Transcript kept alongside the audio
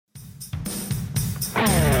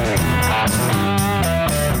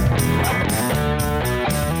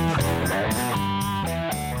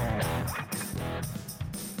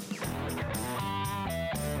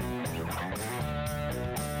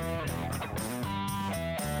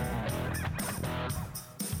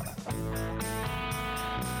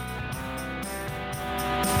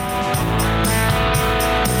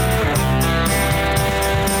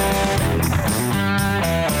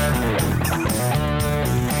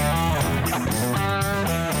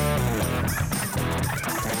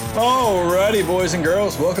Alrighty, boys and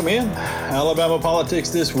girls, welcome in. Alabama Politics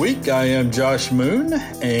This Week. I am Josh Moon,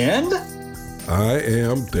 and I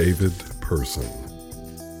am David Person.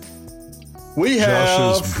 We have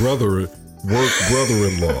Josh's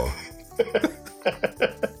brother-in-law.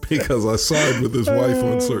 Because I side with his wife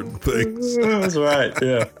on certain things. That's right,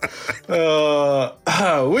 yeah.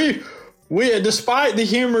 We despite the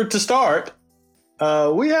humor to start,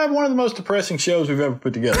 we have one of the most depressing shows we've ever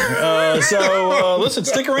put together. So listen,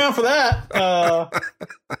 stick around for that.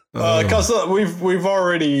 Because we've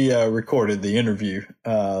already recorded the interview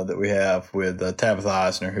that we have with Tabitha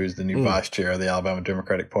Eisner, who's the new vice chair of the Alabama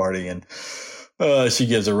Democratic Party. And she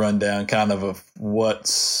gives a rundown kind of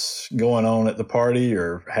what's going on at the party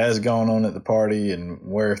or has gone on at the party and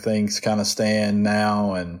where things kind of stand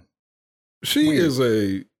now. And She is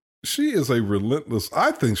a relentless,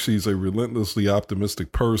 I think she's a relentlessly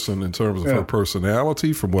optimistic person in terms of her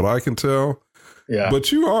personality, from what I can tell. Yeah.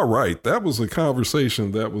 But you are right. That was a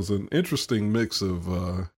conversation that was an interesting mix of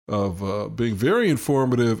being very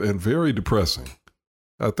informative and very depressing.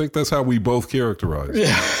 I think that's how we both characterized it.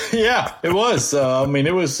 Yeah, it was. I mean,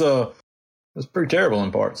 it was pretty terrible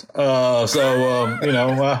in parts. Not her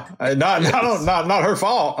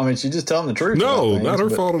fault. I mean, she's just telling the truth. No, not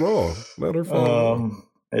her fault at all. Not her fault at all.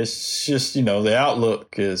 It's just, the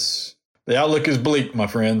outlook is bleak, my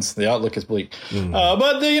friends. The outlook is bleak.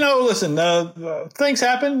 But listen, things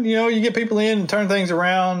happen. You get people in and turn things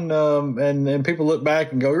around, and people look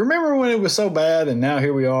back and go, remember when it was so bad, and now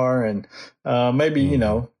here we are. And maybe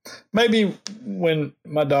when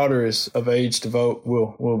my daughter is of age to vote,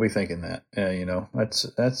 we'll be thinking that.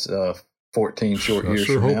 That's 14 short years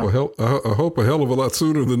from now. I hope a hell of a lot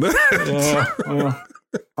sooner than that.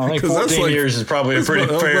 I think 14 years is probably a pretty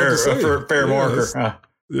fair marker.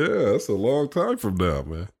 Yeah, that's a long time from now,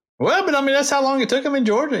 man. Well, but I mean, that's how long it took them in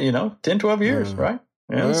Georgia, 10, 12 years, right?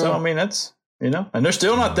 So, I mean, that's, and they're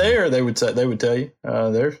still not there, they would tell you.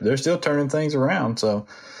 They're still turning things around. So,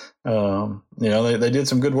 they did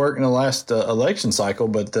some good work in the last election cycle,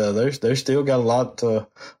 but they're still got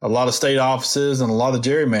a lot of state offices and a lot of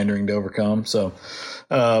gerrymandering to overcome. So,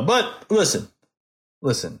 but listen,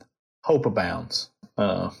 hope abounds.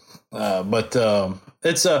 But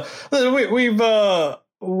it's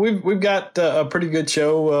we've got a pretty good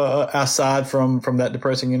show aside from that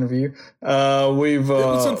depressing interview. It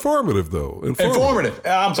was informative though. Informative.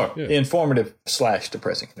 I'm sorry. Informative /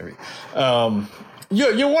 depressing interview.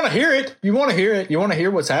 You want to hear it. You want to hear it. You want to hear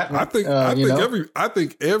what's happening. I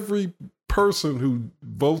think every person who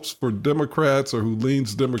votes for Democrats or who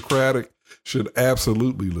leans Democratic should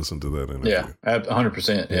absolutely listen to that interview. Yeah,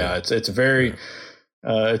 100%. Yeah, it's a very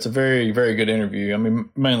very good interview. I mean,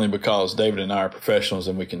 mainly because David and I are professionals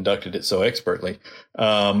and we conducted it so expertly.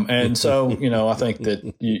 And so, I think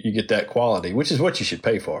that you get that quality, which is what you should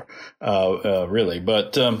pay for, really.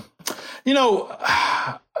 But,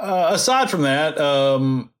 aside from that,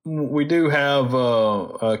 we do have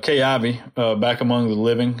Kay Ivey back among the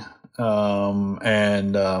living,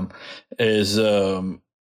 and is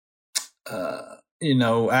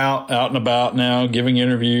out and about now, giving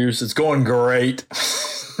interviews. It's going great.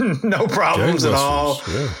 No problems at all.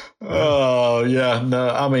 Oh, yeah. No,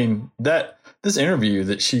 I mean, this interview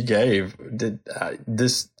that she gave,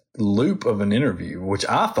 this loop of an interview, which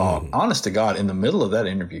I thought, honest to God, in the middle of that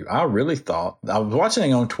interview, I really thought, I was watching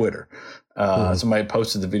it on Twitter. Somebody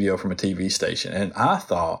posted the video from a TV station, and I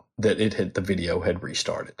thought that the video had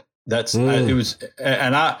restarted. It was,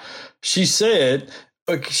 and she said,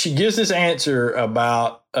 she gives this answer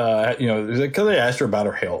about, because they asked her about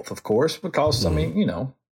her health, of course, because, I mean,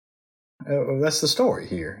 that's the story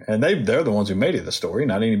here. And they're the ones who made it the story,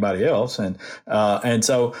 not anybody else. And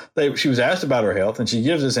so she was asked about her health, and she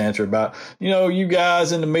gives this answer about, you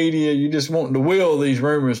guys in the media, you just wanting to will these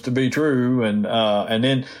rumors to be true. And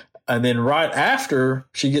then right after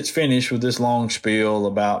she gets finished with this long spiel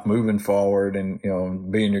about moving forward and,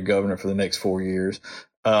 being your governor for the next 4 years,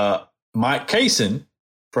 Mike Kaysen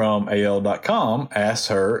from AL.com asks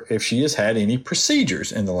her if she has had any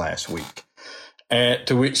procedures in the last week. And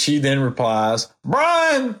to which she then replies,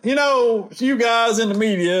 Brian, you guys in the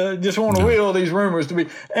media just want to will these rumors to be.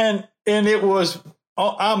 And it was,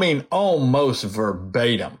 I mean, almost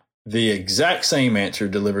verbatim, the exact same answer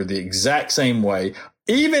delivered the exact same way,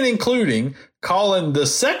 even including calling the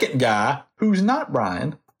second guy, who's not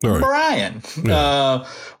Brian, Brian,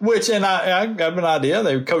 which, and I got an idea.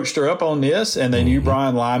 They coached her up on this, and they knew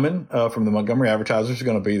Brian Lyman from the Montgomery Advertiser was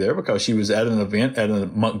going to be there because she was at an event at a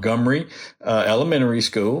Montgomery elementary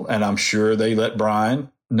school, and I'm sure they let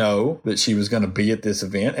Brian know that she was going to be at this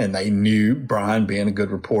event, and they knew Brian, being a good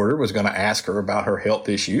reporter, was going to ask her about her health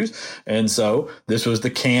issues. And so this was the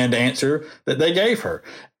canned answer that they gave her.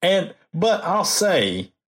 But I'll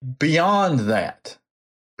say beyond that,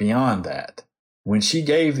 when she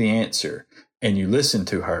gave the answer and you listen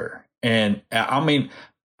to her, and I mean,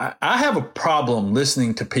 I have a problem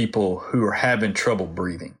listening to people who are having trouble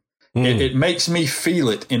breathing. It makes me feel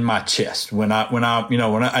it in my chest it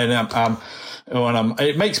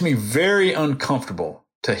makes me very uncomfortable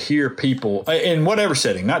to hear people in whatever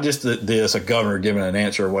setting, not just a governor giving an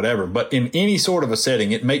answer or whatever, but in any sort of a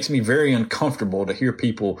setting. It makes me very uncomfortable to hear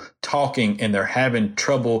people talking and they're having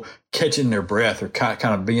trouble catching their breath or kind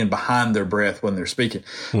of being behind their breath when they're speaking.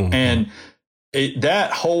 Mm-hmm. And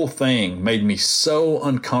that whole thing made me so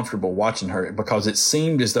uncomfortable watching her, because it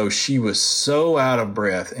seemed as though she was so out of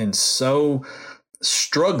breath and so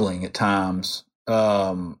struggling at times.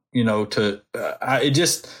 It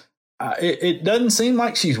doesn't seem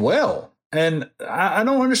like she's well. And I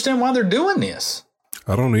don't understand why they're doing this.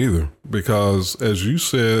 I don't either, because as you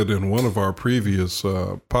said in one of our previous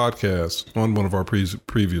podcasts,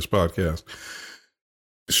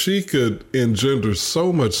 she could engender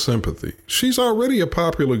so much sympathy. She's already a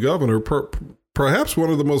popular governor, perhaps one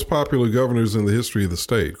of the most popular governors in the history of the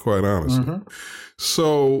state, quite honestly. Mm-hmm.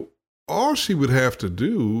 So all she would have to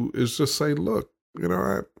do is just say, look,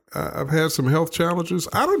 I've had some health challenges.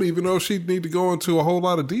 I don't even know if she'd need to go into a whole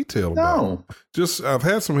lot of detail about it. Just, I've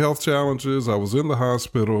had some health challenges. I was in the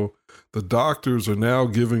hospital. The doctors are now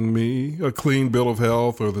giving me a clean bill of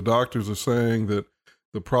health, or the doctors are saying that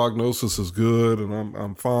the prognosis is good and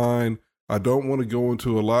I'm fine. I don't want to go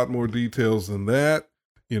into a lot more details than that.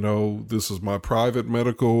 This is my private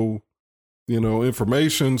medical,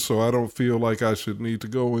 information. So I don't feel like I should need to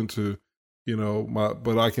go into,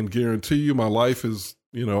 but I can guarantee you my life is,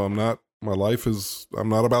 I'm not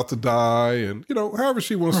about to die. And, however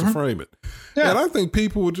she wants to frame it. Yeah. And I think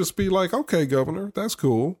people would just be like, okay, Governor, that's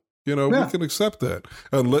cool. We can accept that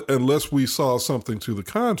unless we saw something to the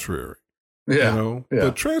contrary. Yeah.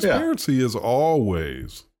 But transparency is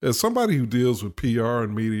always, as somebody who deals with PR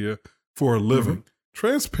and media for a living,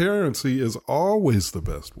 transparency is always the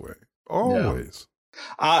best way. Always.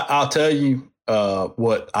 Yeah. I'll tell you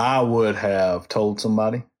what I would have told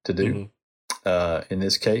somebody to do in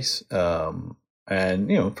this case. And,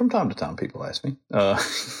 from time to time, people ask me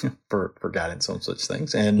for guidance on such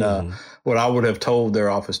things. And what I would have told their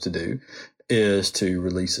office to do is to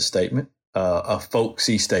release a statement. A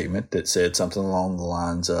folksy statement that said something along the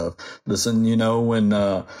lines of, listen,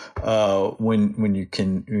 when you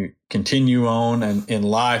can continue on and in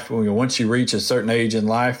life, once you reach a certain age in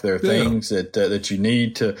life, there are things that you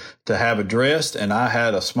need to have addressed. And I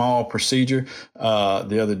had a small procedure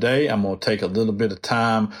the other day. I'm going to take a little bit of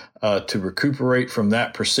time to recuperate from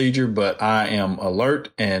that procedure, but I am alert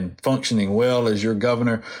and functioning well as your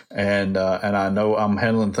governor. And I know I'm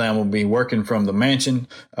handling things. I'm going to be working from the mansion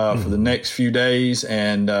for the next few days.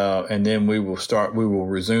 And then we will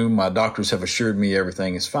resume. My doctors have assured me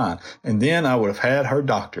everything is fine. And then I would have had her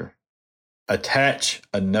doctor attach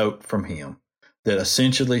a note from him that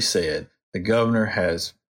essentially said the governor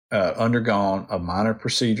has undergone a minor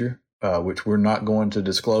procedure, which we're not going to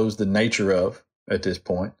disclose the nature of at this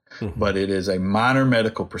point, but it is a minor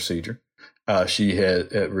medical procedure. She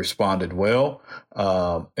had responded well.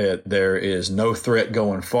 There is no threat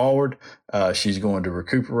going forward. She's going to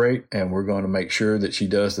recuperate, and we're going to make sure that she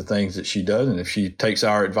does the things that she does. And if she takes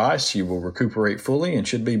our advice, she will recuperate fully and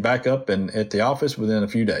should be back up and at the office within a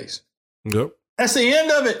few days. Yep. That's the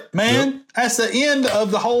end of it, man. Yep. That's the end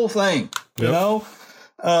of the whole thing,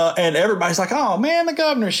 and everybody's like, oh man, the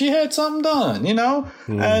governor, she had something done,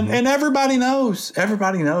 and everybody knows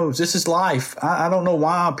this is life. I don't know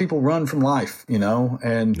why people run from life,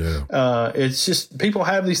 it's just people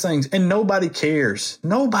have these things and nobody cares.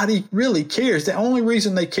 Nobody really cares. The only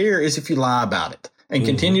reason they care is if you lie about it. And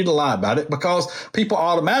continue to lie about it, because people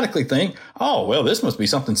automatically think, oh, well, this must be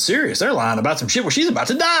something serious. They're lying about some shit where she's about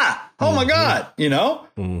to die. Oh, my God,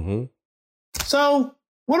 So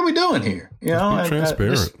what are we doing here? Be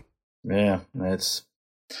transparent.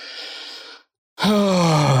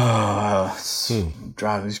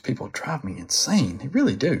 These people drive me insane. They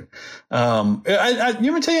really do. You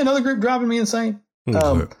ever tell you another group driving me insane?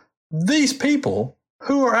 These people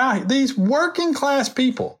who are out here, these working class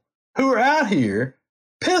people who are out here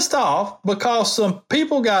pissed off because some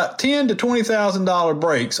people got $10,000 to $20,000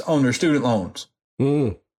 breaks on their student loans.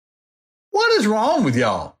 What is wrong with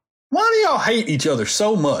y'all? Why do y'all hate each other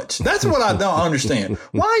so much? That's what I don't understand.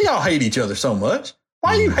 Why y'all hate each other so much?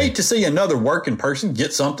 Why do you hate to see another working person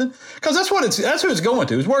get something? Because that's who it's going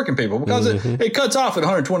to, is working people, because it cuts off at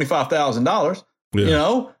 $125,000. Yeah. You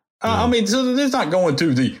know, I mean, so it's not going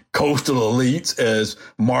to the coastal elites, as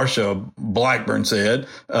Marsha Blackburn said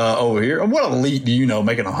over here. What elite do you know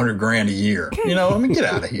making $100,000 a year? You know, I mean, get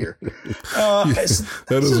out of here. This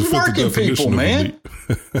is working people, man.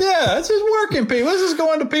 Yeah, this is working people. This is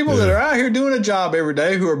going to people that are out here doing a job every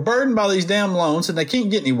day, who are burdened by these damn loans and they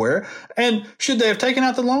can't get anywhere. And should they have taken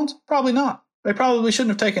out the loans? Probably not. They probably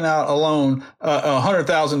shouldn't have taken out a loan,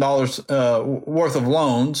 $100,000 worth of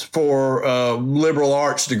loans for a liberal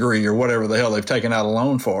arts degree or whatever the hell they've taken out a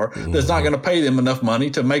loan for. That's not going to pay them enough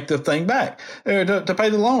money to make the thing back, to pay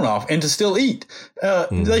the loan off and to still eat.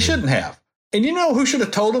 They shouldn't have. And you know who should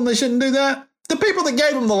have told them they shouldn't do that? The people that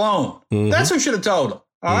gave them the loan. That's who should have told them.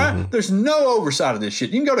 All right. There's no oversight of this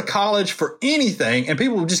shit. You can go to college for anything and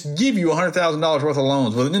people will just give you $100,000 worth of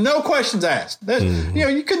loans with it. No questions asked. You know,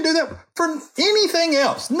 you couldn't do that for anything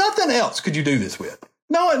else. Nothing else could you do this with.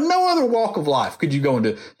 No other walk of life could you go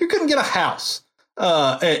into. You couldn't get a house,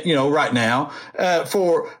 right now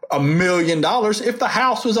for $1 million if the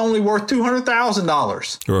house was only worth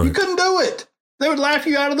 $200,000. Right. You couldn't do it. They would laugh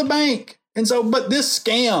you out of the bank. And so, but this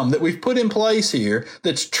scam that we've put in place here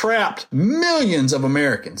that's trapped millions of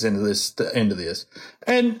Americans into this,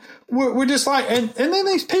 and we're just like, and then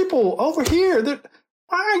these people over here,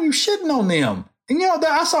 why are you shitting on them? And you know,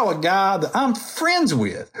 I saw a guy that I'm friends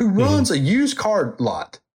with who runs a used car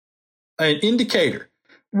lot, an indicator,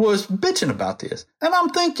 was bitching about this, and I'm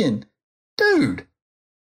thinking, dude,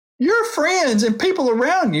 your friends and people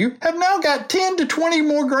around you have now got 10 to 20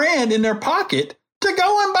 more grand in their pocket to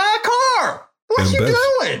go and buy a car. What you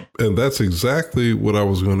doing? And that's exactly what I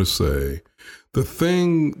was going to say.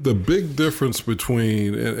 The big difference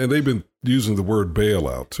between, and they've been using the word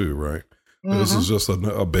bailout too, right? This is just a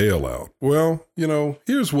bailout. Well, you know,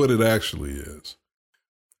 here's what it actually is.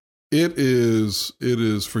 It is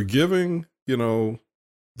forgiving, you know,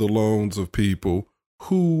 the loans of people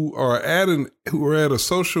who are at a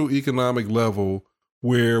socioeconomic level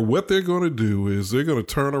where what they're going to do is they're going to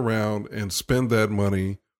turn around and spend that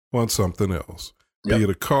money on something else. Yep. Be it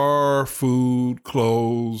a car, food,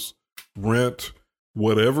 clothes, rent,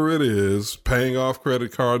 whatever it is, paying off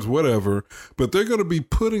credit cards, whatever. But they're going to be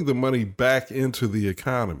putting the money back into the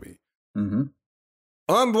economy.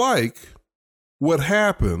 Unlike what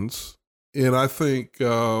happens in, I think,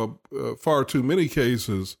 far too many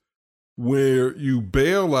cases where you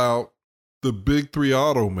bail out the big three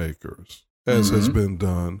automakers, as has been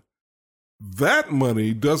done, that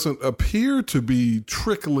money doesn't appear to be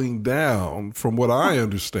trickling down, from what I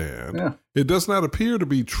understand. Yeah. It does not appear to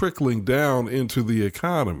be trickling down into the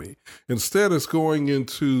economy. Instead, it's going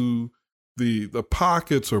into the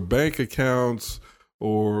pockets or bank accounts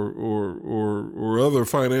or other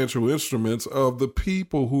financial instruments of the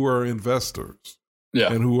people who are investors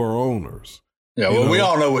and who are owners. Yeah, well, we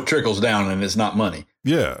all know what trickles down, and it's not money.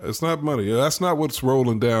 Yeah, it's not money. That's not what's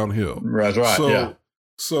rolling downhill. That's right.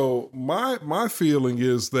 So my feeling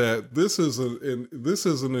is that this is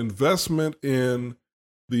an investment in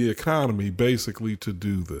the economy, basically, to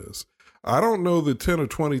do this. I don't know that $10,000 or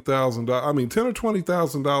 $20,000. I mean, $10,000 or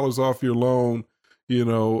 $20,000 off your loan,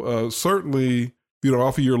 certainly,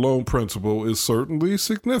 off of your loan principal is certainly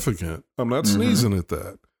significant. I'm not sneezing at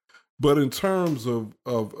that. But in terms of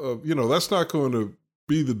that's not going to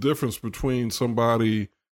be the difference between somebody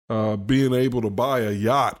being able to buy a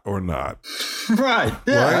yacht or not. Right.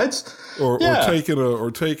 Yeah. Right? Or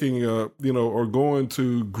going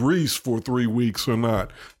to Greece for 3 weeks or not.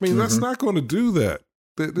 I mean, that's not going to do that.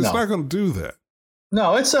 It's not going to do that.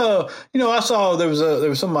 No, it's I saw there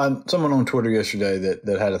was someone on Twitter yesterday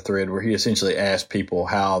that had a thread where he essentially asked people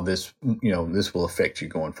how this will affect you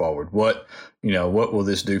going forward. What will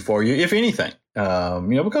this do for you, if anything?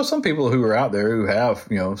 Because some people who are out there who have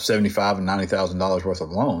 $75,000 and $90,000 worth of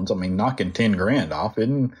loans, I mean, knocking $10,000 off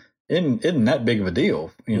isn't that big of a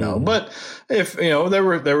deal, But if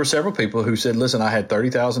there were several people who said, "Listen, I had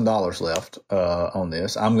 $30,000 left on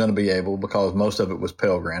this. I'm going to be able, because most of it was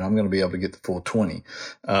Pell Grant, I'm going to be able to get the full 20.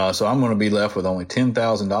 So I'm going to be left with only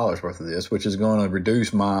 $10,000 worth of this, which is going to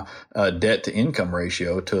reduce my debt to income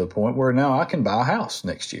ratio to a point where now I can buy a house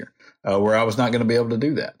next year." Where I was not going to be able to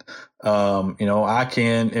do that. I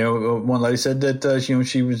can, one lady said that,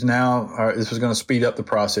 she was now, this was going to speed up the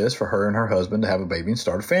process for her and her husband to have a baby and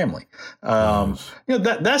start a family. That's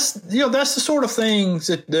the sort of things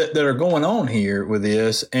that are going on here with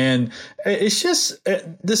this. And it's just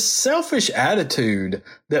this selfish attitude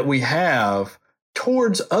that we have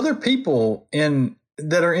towards other people in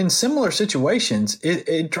that are in similar situations,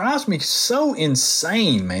 it drives me so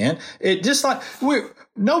insane, man. It just like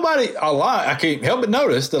I can't help but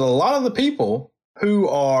notice that a lot of the people who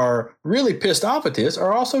are really pissed off at this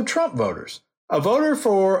are also Trump voters. A voter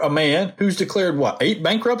for a man who's declared 8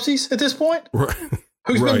 bankruptcies at this point? Right.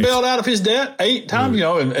 Who's been bailed out of his debt 8 times,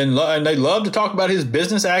 and they love to talk about his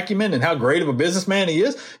business acumen and how great of a businessman he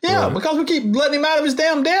is. Yeah, because we keep letting him out of his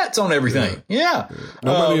damn debts on everything. Yeah.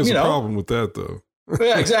 Nobody has a problem with that, though.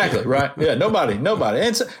 Yeah, exactly. Right. Yeah. Nobody.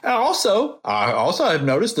 And so, I also have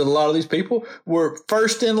noticed that a lot of these people were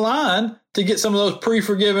first in line to get some of those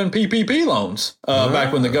pre-forgiven PPP loans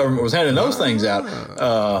back when the government was handing those things out.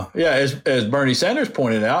 As Bernie Sanders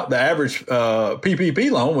pointed out, the average PPP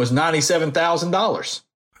loan was $97,000.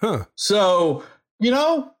 Huh. So,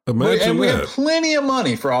 Imagine we have plenty of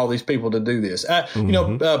money for all these people to do this.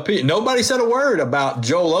 Nobody said a word about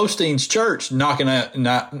Joel Osteen's church knocking out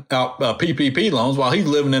PPP loans while he's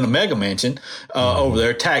living in a mega mansion over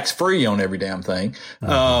there, tax free on every damn thing.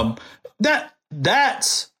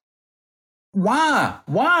 That's why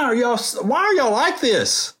are y'all like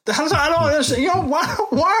this? I don't understand.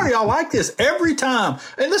 Why are y'all like this every time?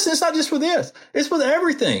 And listen, it's not just with this; it's with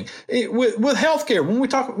everything. With healthcare, when we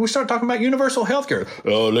start talking about universal healthcare.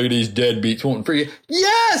 Oh, look at these deadbeats wanting free.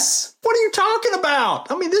 Yes, what are you talking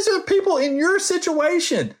about? I mean, these are people in your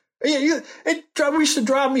situation. We should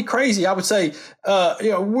drive me crazy. I would say,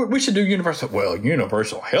 we should do universal. Well,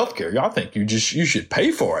 universal healthcare. I think you should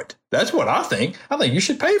pay for it. That's what I think. I think you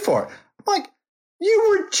should pay for it. Like, you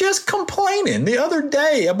were just complaining the other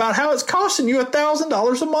day about how it's costing you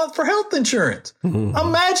 $1,000 a month for health insurance.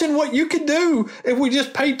 Imagine what you could do if we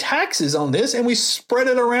just pay taxes on this and we spread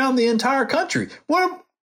it around the entire country.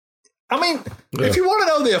 If you want to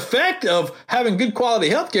know the effect of having good quality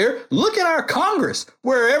health care, look at our Congress,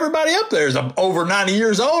 where everybody up there is over 90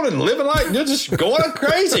 years old and living like they're just going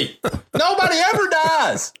crazy. Nobody ever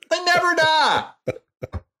dies. They never die.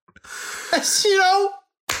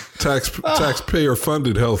 Taxpayer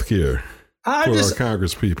funded health care for our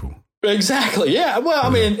Congress people. Exactly. Yeah. Well,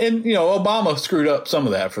 Obama screwed up some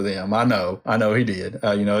of that for them. I know he did.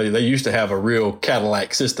 They used to have a real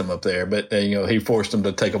Cadillac system up there, but he forced them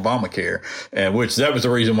to take Obamacare, and that was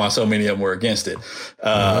the reason why so many of them were against it.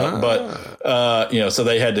 So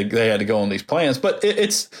they had to go on these plans. But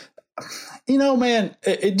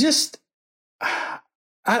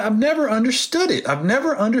I've never understood it. I've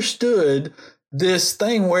never understood this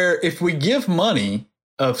thing where if we give money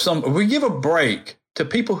if we give a break to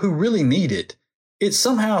people who really need it, it's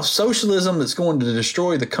somehow socialism that's going to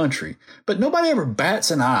destroy the country. But nobody ever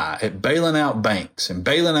bats an eye at bailing out banks and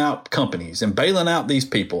bailing out companies and bailing out these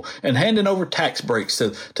people and handing over tax breaks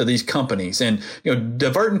to these companies and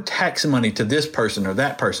diverting tax money to this person or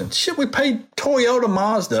that person. Shit, we paid Toyota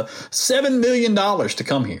Mazda $7 million to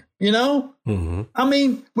come here. I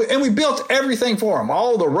mean, and we built everything for them,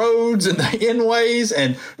 all the roads and the inways,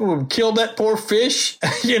 and we killed that poor fish.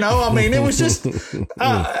 It was just,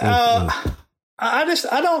 I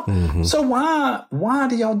don't. So why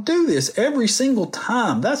do y'all do this every single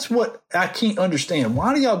time? That's what I can't understand.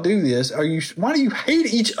 Why do y'all do this? Why do you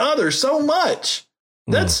hate each other so much?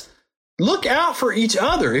 Look out for each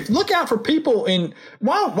other. Look out for people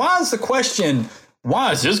why is the question,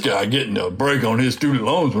 why is this guy getting a break on his student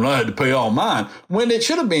loans when I had to pay all mine? When it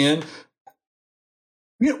should have been,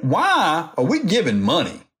 why are we giving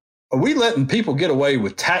money? Are we letting people get away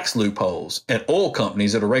with tax loopholes at oil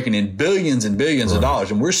companies that are raking in billions and billions of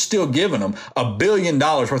dollars, and we're still giving them $1 billion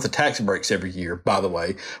worth of tax breaks every year, by the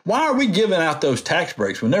way? Why are we giving out those tax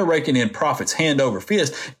breaks when they're raking in profits hand over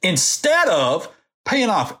fist instead of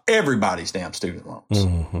paying off everybody's damn student loans?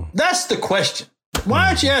 That's the question. Why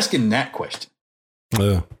aren't you asking that question?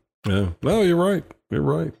 Yeah. No, you're right.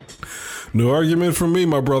 No argument from me,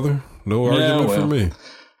 my brother. No argument from me.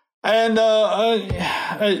 And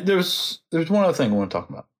there's one other thing I want to talk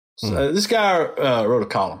about. This guy wrote a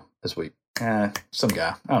column this week. Some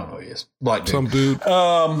guy, I don't know who he is, black dude. Some dude.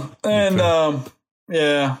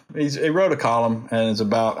 He wrote a column, and it's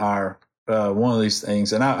about our one of these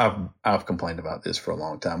things. And I've complained about this for a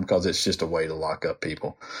long time because it's just a way to lock up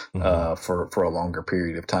people for a longer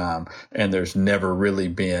period of time. And there's never really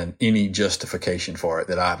been any justification for it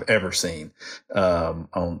that I've ever seen. I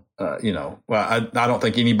don't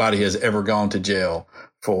think anybody has ever gone to jail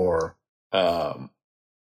for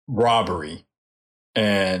robbery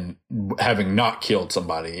and having not killed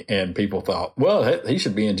somebody. And people thought, well, he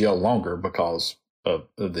should be in jail longer because of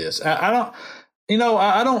this. I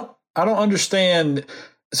don't understand.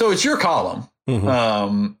 So it's your column.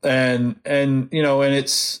 And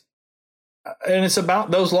it's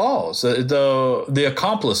about those laws, the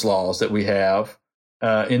accomplice laws that we have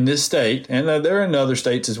in this state, and they're in other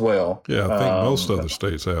states as well. Yeah, I think most other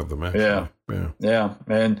states have them. Actually. Yeah,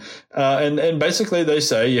 and basically they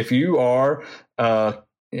say if you are part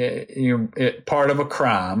of a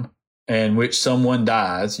crime in which someone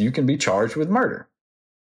dies, you can be charged with murder.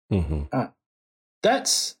 Mm-hmm.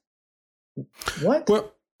 That's what?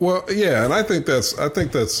 Well, yeah, and I think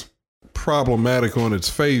that's problematic on its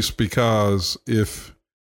face, because if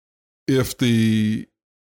the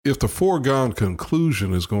foregone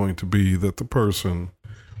conclusion is going to be that the person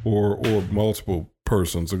or multiple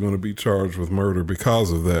persons are going to be charged with murder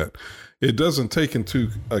because of that, it doesn't take into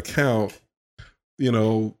account,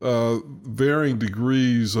 varying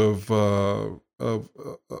degrees of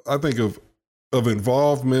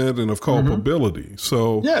involvement and of culpability. Mm-hmm.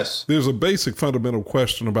 So yes, there's a basic fundamental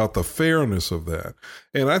question about the fairness of that.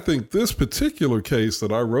 And I think this particular case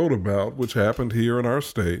that I wrote about, which happened here in our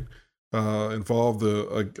state, involved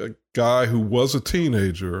a guy who was a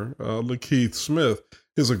teenager, Lakeith Smith,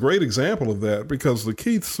 is a great example of that, because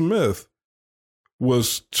Lakeith Smith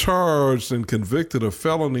was charged and convicted of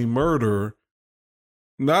felony murder.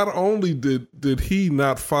 Not only did he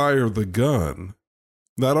not fire the gun,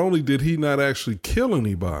 not only did he not actually kill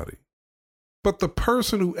anybody, but the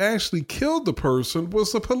person who actually killed the person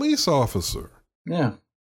was the police officer. Yeah.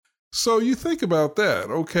 So you think about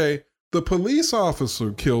that. Okay, the police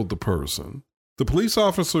officer killed the person. The police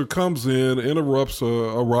officer comes in, interrupts a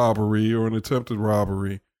robbery or an attempted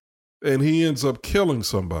robbery, and he ends up killing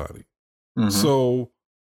somebody. Mm-hmm. So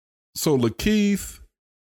Lakeith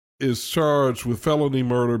is charged with felony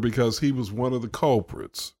murder because he was one of the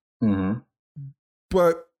culprits. Mm-hmm.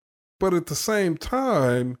 But at the same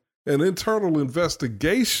time, an internal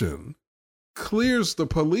investigation clears the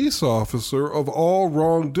police officer of all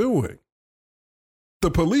wrongdoing.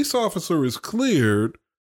 The police officer is cleared,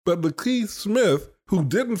 but Lakeith Smith, who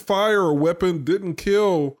didn't fire a weapon, didn't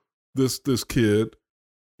kill this kid,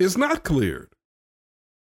 is not cleared.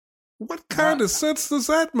 What kind of sense does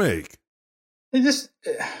that make? I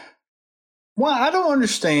don't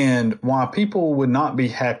understand why people would not be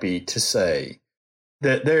happy to say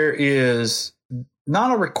that there is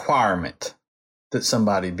not a requirement that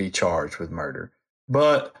somebody be charged with murder,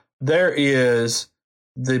 but there is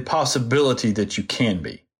the possibility that you can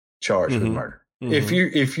be charged with murder. Mm-hmm.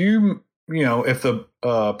 If the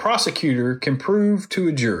prosecutor can prove to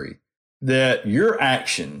a jury that your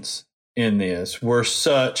actions in this were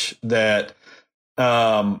such that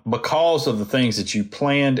because of the things that you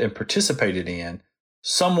planned and participated in,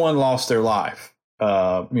 someone lost their life.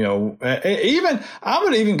 Even I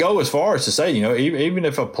would even go as far as to say, even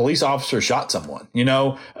if a police officer shot someone,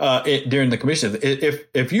 during the commission,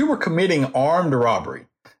 if you were committing armed robbery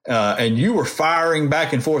and you were firing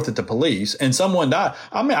back and forth at the police and someone died,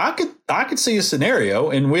 I mean, I could see a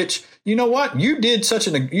scenario in which, you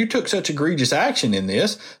took such egregious action in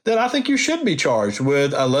this that I think you should be charged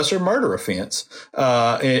with a lesser murder offense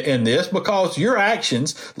in this, because your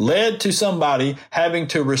actions led to somebody having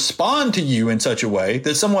to respond to you in such a way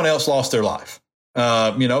that someone else lost their life.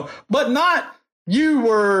 But not you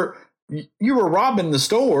were robbing the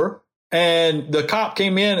store and the cop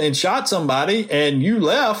came in and shot somebody and you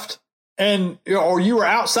left. Or you were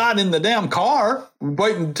outside in the damn car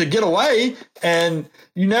waiting to get away, and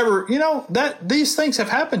you never, that these things have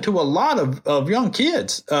happened to a lot of young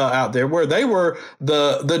kids out there, where they were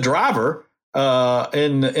the driver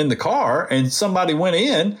in the car, and somebody went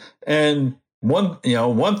in, and one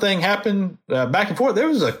thing happened back and forth. There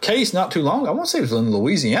was a case not too long, I want to say it was in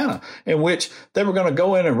Louisiana, in which they were going to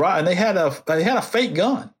go in and ride, and they had a fake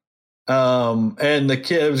gun. And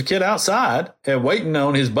there was a kid outside waiting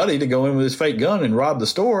on his buddy to go in with his fake gun and rob the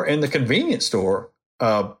store. And the convenience store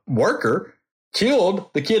worker killed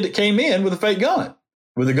the kid that came in with a fake gun,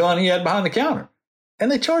 with a gun he had behind the counter.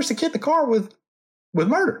 And they charged the kid in the car with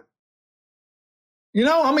murder.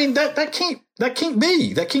 I mean, that can't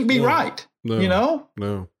be no, right. No,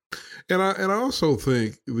 No. And I also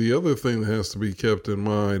think the other thing that has to be kept in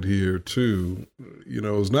mind here too,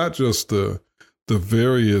 is not just the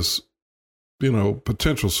various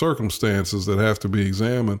potential circumstances that have to be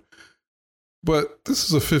examined. But this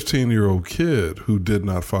is a 15-year-old kid who did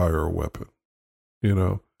not fire a weapon.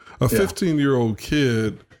 A 15-year-old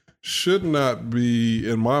kid should not be,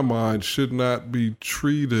 in my mind,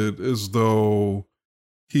 treated as though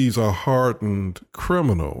he's a hardened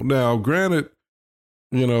criminal. Now, granted,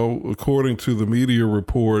 according to the media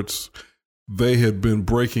reports, they had been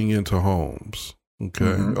breaking into homes. Okay.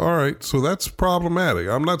 Mm-hmm. All right. So that's problematic.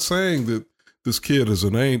 I'm not saying that this kid is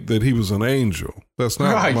that he was an angel. That's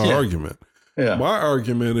not my argument. Yeah. My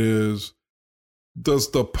argument is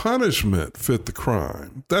does the punishment fit the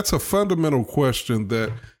crime? That's a fundamental question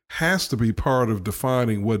that has to be part of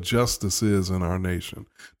defining what justice is in our nation.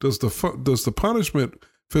 Does the punishment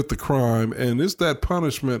fit the crime, and is that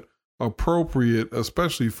punishment appropriate,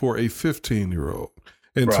 especially for a 15-year-old?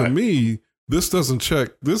 And to me, this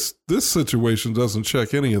situation doesn't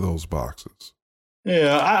check any of those boxes.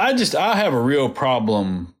 Yeah, I have a real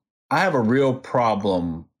problem. I have a real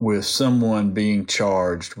problem with someone being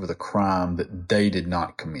charged with a crime that they did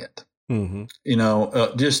not commit. Mm-hmm. You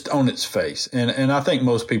know, just on its face, and I think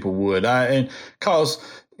most people would. Because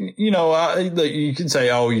you can say,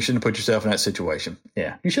 "Oh, you shouldn't have put yourself in that situation."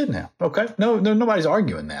 Yeah, you shouldn't have. Okay, no, nobody's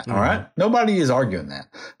arguing that. Mm-hmm. All right, nobody is arguing that.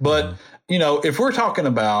 But if we're talking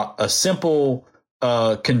about a simple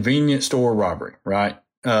convenience store robbery, right?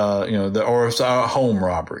 Or a home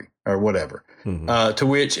robbery or whatever, to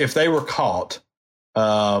which if they were caught.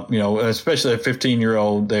 Especially a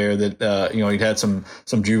 15-year-old there that, he'd had some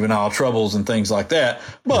juvenile troubles and things like that.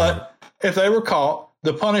 But if they were caught,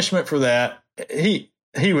 the punishment for that, he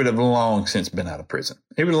would have long since been out of prison.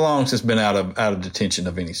 He would have long since been out of detention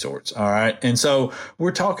of any sorts. All right. And so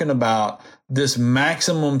we're talking about this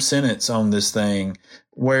maximum sentence on this thing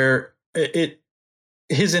where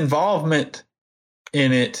his involvement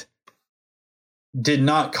in it did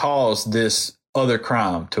not cause this other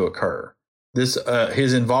crime to occur.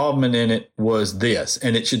 His involvement in it was this,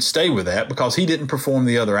 and it should stay with that because he didn't perform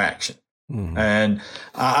the other action. Mm-hmm. And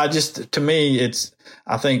I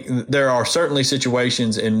think there are certainly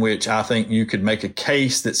situations in which I think you could make a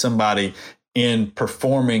case that somebody in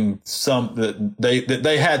performing that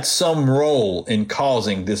they had some role in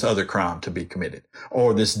causing this other crime to be committed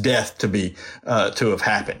or this death to have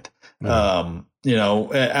happened. Mm-hmm.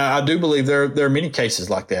 I do believe there are many cases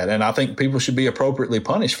like that, and I think people should be appropriately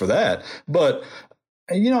punished for that. But,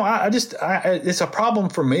 it's a problem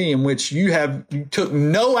for me in which you took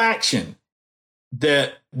no action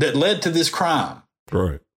that led to this crime.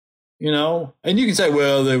 Right. And you can say,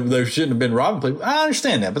 well, there shouldn't have been robbing people. I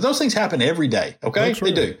understand that, but those things happen every day. Okay. That's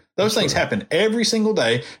right. They do. Those things happen every single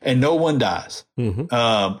day and no one dies. Mm-hmm.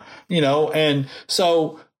 And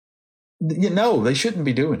so, they shouldn't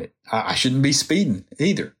be doing it. I shouldn't be speeding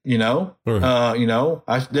either. Right.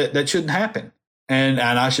 That shouldn't happen. And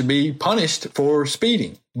I should be punished for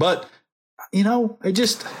speeding. But, it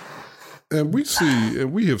just. And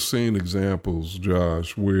we have seen examples,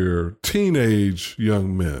 Josh, where teenage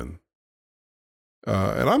young men,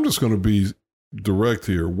 and I'm just going to be direct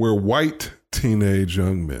here, where white teenage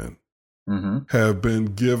young men have been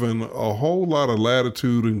given a whole lot of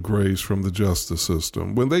latitude and grace from the justice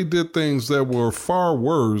system when they did things that were far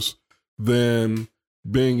worse than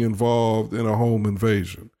being involved in a home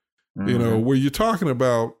invasion. Mm-hmm. Where you're talking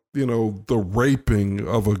about, the raping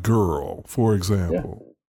of a girl, for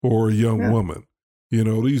example, or a young woman.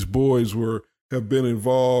 These boys have been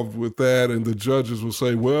involved with that, and the judges will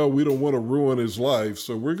say, well, we don't want to ruin his life,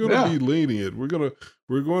 so we're going to be lenient. We're not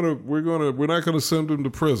going to send him to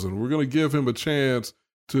prison. We're going to give him a chance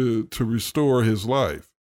to restore his life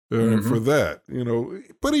for that.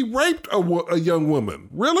 But he raped a young woman.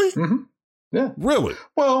 Really? Mm-hmm. Yeah. Really?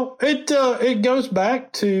 Well, it goes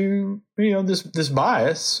back to this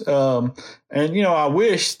bias, and I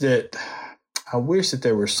wish that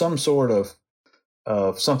there was some sort of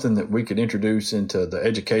something that we could introduce into the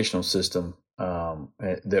educational system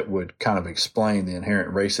that would kind of explain the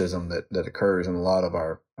inherent racism that occurs in a lot of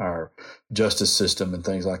our justice system and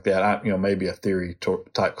things like that. Maybe a theory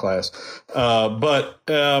type class, but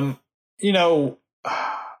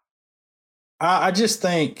I just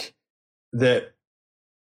think that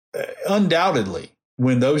undoubtedly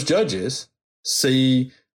when those judges see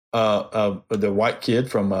the white kid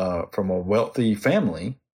from a wealthy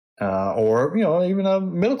family, or even a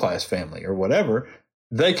middle class family or whatever,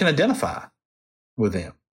 they can identify with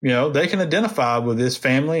them. They can identify with this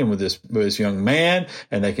family and with this young man,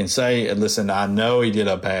 and they can say, "Listen, I know he did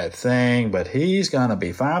a bad thing, but he's gonna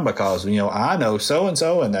be fine because I know so and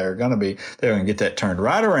so, and they're gonna get that turned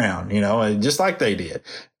right around, just like they did."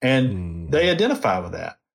 And they identify with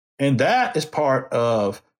that, and that is part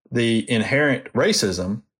of the inherent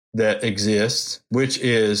racism that exists, which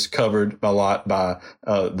is covered a lot by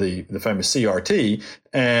the famous CRT,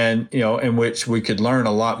 and in which we could learn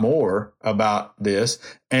a lot more about this.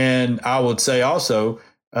 And I would say also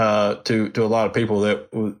to a lot of people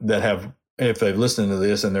that have, if they've listened to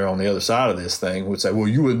this and they're on the other side of this thing, would say, well,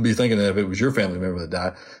 you wouldn't be thinking that if it was your family member that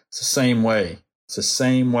died. It's the same way. It's the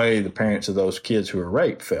same way the parents of those kids who were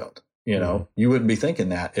raped felt. You wouldn't be thinking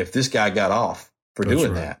that if this guy got off for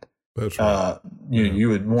doing that. That's right. You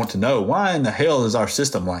would want to know, why in the hell is our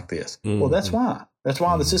system like this? Mm-hmm. Well, that's why. That's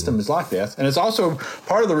why the system is like that. And it's also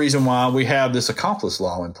part of the reason why we have this accomplice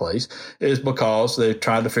law in place is because they've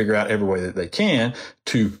tried to figure out every way that they can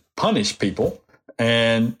to punish people.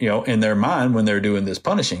 And, in their mind, when they're doing this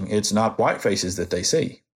punishing, it's not white faces that they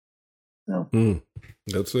see. So.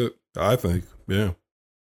 That's it, I think. Yeah.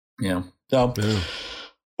 Yeah. So,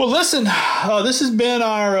 well, listen, this has been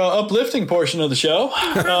our uplifting portion of the show.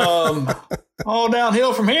 All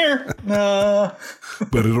downhill from here. But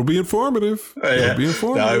it'll be informative. It'll be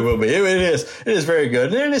informative. No, it will be. It is. It is very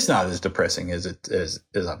good, and it's not as depressing as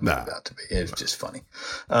I've made it out to be. It's just funny.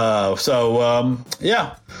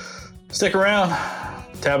 Stick around.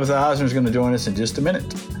 Tabitha Eisner is going to join us in just a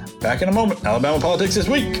minute. Back in a moment. Alabama Politics This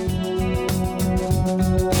Week.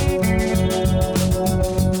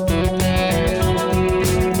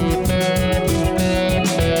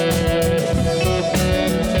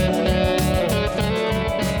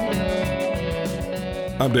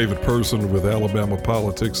 I'm David Person with Alabama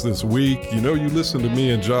Politics This Week. You listen to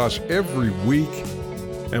me and Josh every week,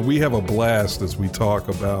 and we have a blast as we talk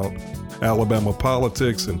about Alabama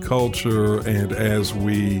politics and culture, and as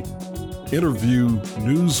we interview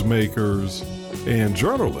newsmakers and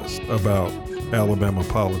journalists about Alabama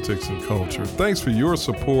politics and culture. Thanks for your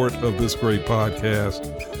support of this great podcast,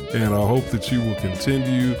 and I hope that you will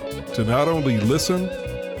continue to not only listen,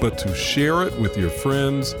 but to share it with your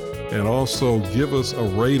friends, and also give us a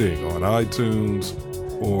rating on iTunes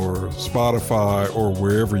or Spotify or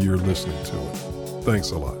wherever you're listening to it.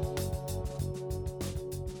 Thanks a lot.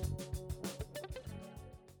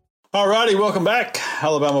 All righty, welcome back.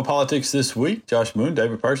 Alabama Politics This Week. Josh Moon,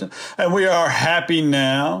 David Person. And we are happy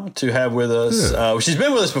now to have with us, she's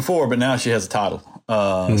been with us before, but now she has a title.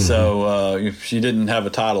 So she didn't have a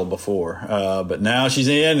title before, but now she's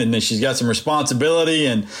in, and then she's got some responsibility,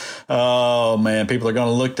 and oh man, people are going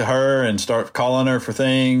to look to her and start calling her for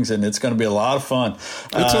things, and it's going to be a lot of fun.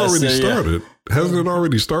 It's already started. Hasn't it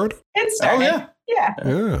already started? It started.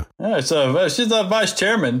 Oh, yeah. So she's the vice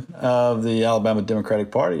chairman of the Alabama Democratic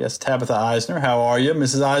Party. That's Tabitha Eisner. How are you,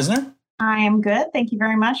 Mrs. Eisner? I am good. Thank you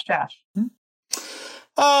very much, Josh.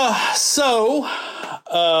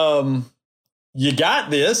 You got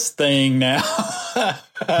this thing now.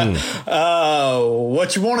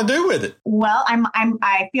 What you want to do with it? Well,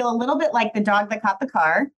 I feel a little bit like the dog that caught the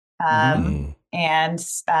car. But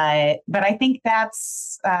I think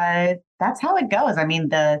that's how it goes. I mean,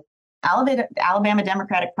 the Alabama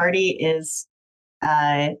Democratic Party is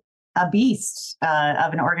a beast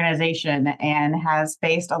of an organization and has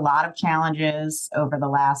faced a lot of challenges over the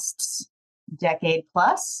last decade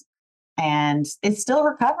plus. And it's still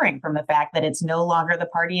recovering from the fact that it's no longer the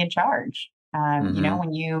party in charge.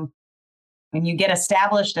 When you get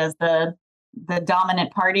established as the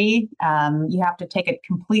dominant party, you have to take a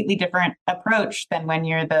completely different approach than when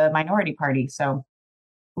you're the minority party. So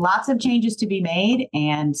lots of changes to be made.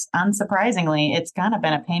 And unsurprisingly, it's kind of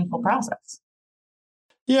been a painful process.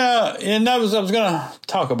 Yeah, and I was going to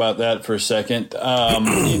talk about that for a second.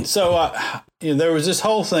 There was this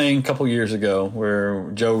whole thing a couple years ago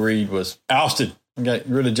where Joe Reed was ousted. We got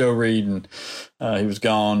rid of Joe Reed, and he was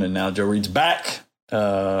gone, and now Joe Reed's back.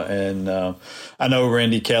 I know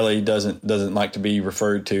Randy Kelly doesn't like to be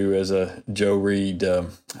referred to as a Joe Reed. I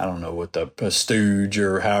don't know what a stooge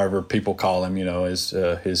or however people call him. Is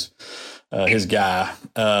his guy.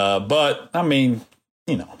 But I mean,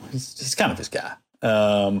 he's kind of his guy.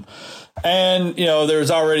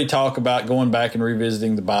 There's already talk about going back and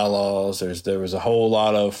revisiting the bylaws. There was a whole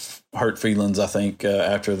lot of hurt feelings, I think,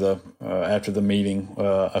 after the meeting,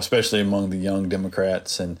 especially among the young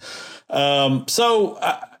Democrats. And I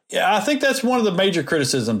think that's one of the major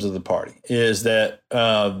criticisms of the party is that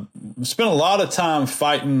spent a lot of time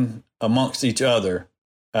fighting amongst each other,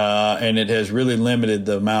 and it has really limited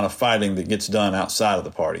the amount of fighting that gets done outside of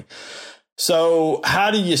the party. So how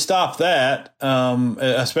do you stop that,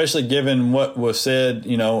 especially given what was said,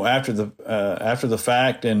 after the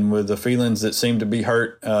fact, and with the feelings that seem to be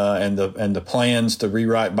hurt, and the plans to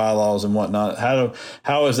rewrite bylaws and whatnot?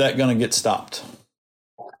 How is that going to get stopped?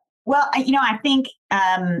 Well, I think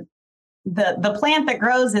the plant that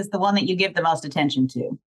grows is the one that you give the most attention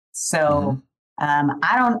to. So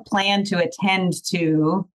I don't plan to attend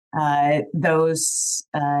to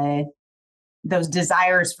those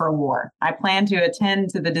desires for war. I plan to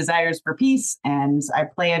attend to the desires for peace, and I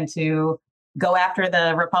plan to go after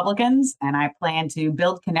the Republicans, and I plan to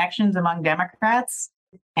build connections among Democrats.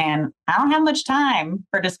 And I don't have much time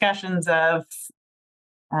for discussions of,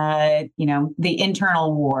 the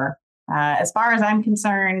internal war. As far as I'm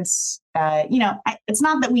concerned, it's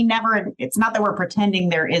not that we're pretending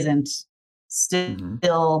there isn't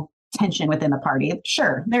still tension within the party.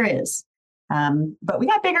 Sure, there is. But we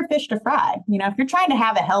got bigger fish to fry. If you're trying to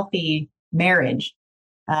have a healthy marriage,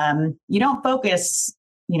 you don't focus,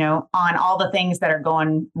 on all the things that are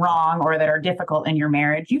going wrong or that are difficult in your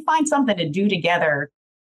marriage. You find something to do together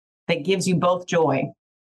that gives you both joy,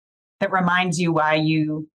 that reminds you why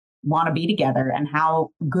you want to be together and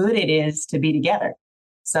how good it is to be together.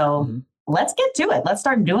 So let's get to it. Let's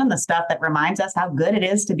start doing the stuff that reminds us how good it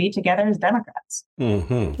is to be together as Democrats.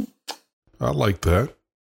 Mm-hmm. I like that.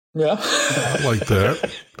 Yeah. I like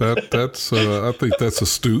that. That's I think that's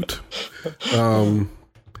astute.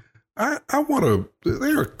 I want to,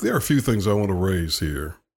 there are a few things I want to raise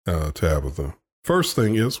here, Tabitha. First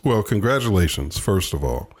thing is, well, congratulations, first of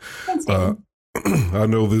all. Thanks, I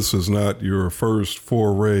know this is not your first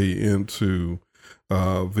foray into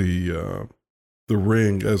the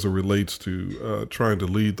ring as it relates to trying to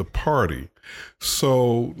lead the party.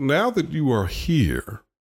 So now that you are here,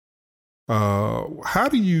 how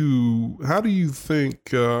do you think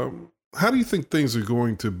things are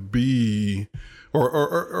going to be?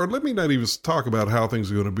 Or let me not even talk about how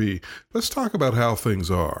things are going to be. Let's talk about how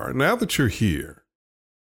things are. Now that you're here,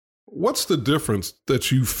 what's the difference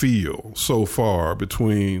that you feel so far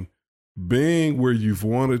between being where you've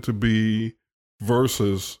wanted to be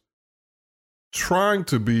versus trying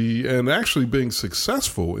to be and actually being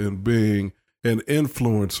successful in being an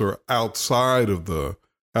influencer outside of the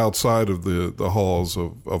halls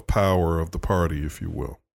of power of the party, if you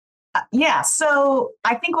will? Yeah. So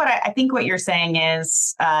I think what you're saying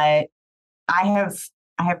is I have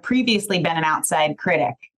previously been an outside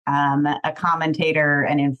critic, a commentator,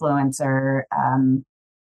 an influencer,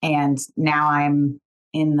 and now I'm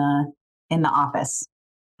in the office,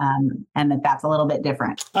 and that's a little bit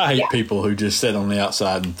different. I hate people who just sit on the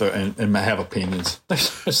outside and have opinions. They're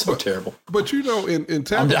so terrible. But in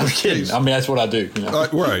Tabitha's I'm kidding. case, I mean, that's what I do.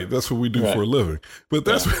 Right, that's what we do for a living. But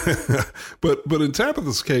that's but in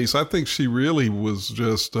Tabitha's case, I think she really was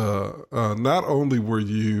just not only were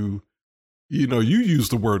you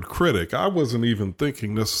used the word critic. I wasn't even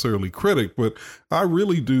thinking necessarily critic, but I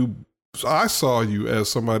saw you as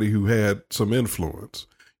somebody who had some influence.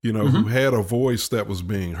 Who had a voice that was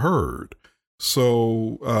being heard.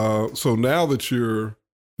 So now that you're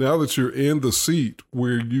in the seat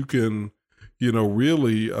where you can,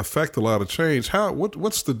 really affect a lot of change,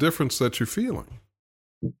 what's the difference that you're feeling?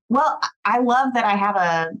 Well, I love that I have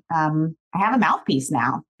a mouthpiece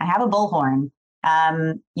now. I have a bullhorn.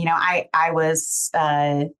 I was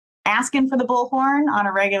asking for the bullhorn on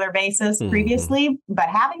a regular basis previously, but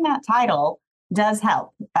having that title does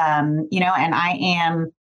help. And I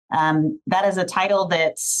am. That is a title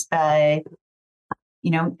that's, it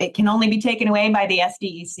can only be taken away by the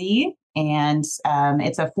SDEC, and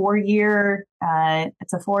it's a 4-year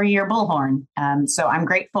bullhorn. So I'm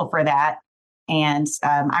grateful for that, and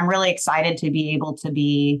I'm really excited to be able to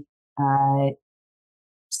be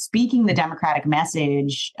speaking the Democratic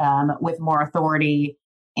message with more authority,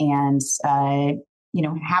 and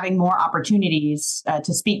having more opportunities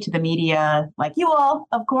to speak to the media, like you all,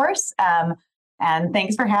 of course. And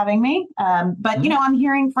thanks for having me. But, I'm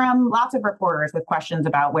hearing from lots of reporters with questions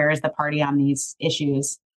about where is the party on these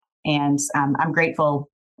issues. And I'm grateful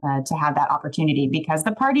to have that opportunity, because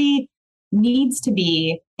the party needs to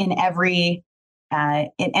be in every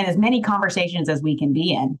in as many conversations as we can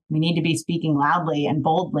be in. We need to be speaking loudly and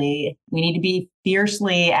boldly. We need to be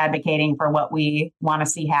fiercely advocating for what we want to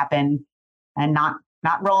see happen, and not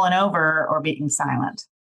rolling over or being silent.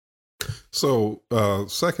 So,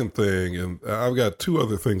 second thing, and I've got two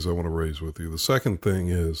other things I want to raise with you. The second thing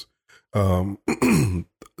is,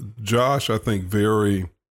 Josh, I think, very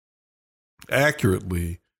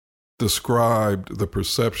accurately described the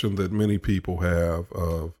perception that many people have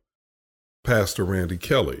of Pastor Randy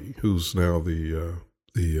Kelly, who's now the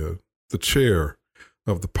chair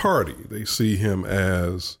of the party. They see him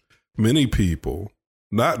as, many people,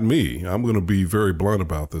 not me, I'm going to be very blunt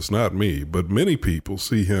about this, not me, but many people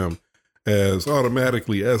see him as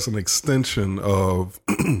automatically as an extension of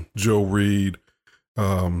Joe Reed.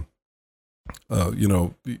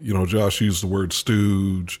 Josh used the word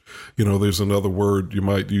stooge. There's another word you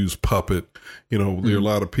might use, puppet. There are a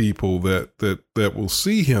lot of people that will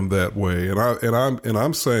see him that way. And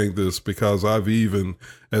I'm saying this because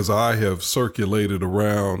as I have circulated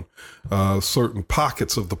around certain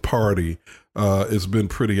pockets of the party, it's been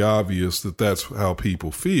pretty obvious that that's how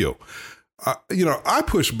people feel. I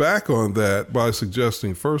push back on that by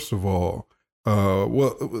suggesting, first of all,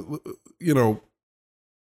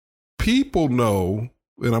 people know,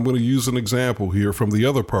 and I'm going to use an example here from the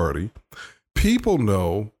other party. People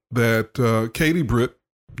know that Katie Britt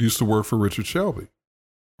used to work for Richard Shelby,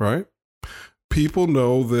 right? People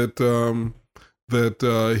know that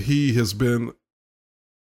that he has been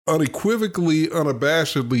unequivocally,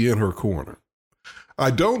 unabashedly in her corner. I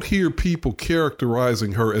don't hear people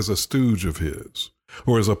characterizing her as a stooge of his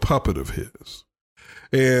or as a puppet of his.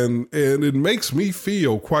 And it makes me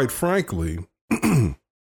feel, quite frankly,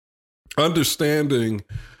 understanding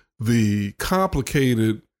the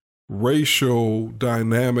complicated racial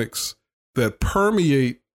dynamics that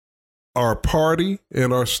permeate our party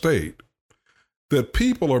and our state, that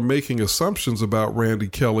people are making assumptions about Randy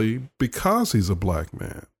Kelly because he's a black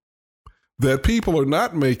man, that people are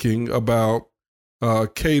not making about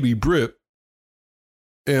Katie Britt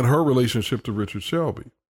and her relationship to Richard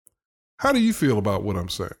Shelby. How do you feel about what I'm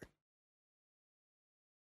saying?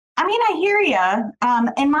 I mean, I hear you.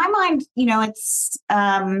 In my mind, it's,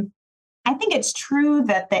 I think it's true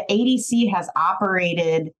that the ADC has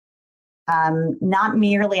operated not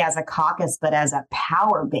merely as a caucus, but as a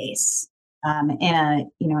power base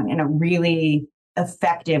in a really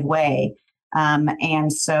effective way.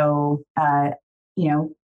 And so,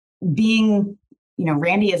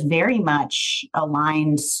 Randy is very much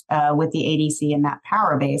aligned with the ADC and that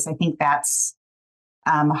power base. I think that's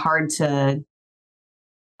hard to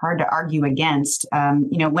argue against.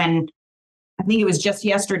 When I think it was just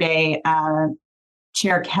yesterday,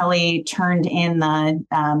 Chair Kelly turned in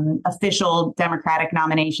the official Democratic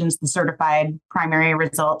nominations, the certified primary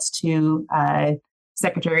results to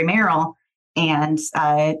Secretary Merrill, and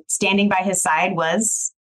standing by his side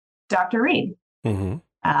was Dr. Reed. Mm-hmm.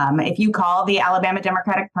 If you call the Alabama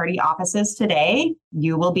Democratic Party offices today,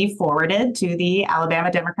 you will be forwarded to the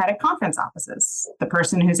Alabama Democratic Conference offices. The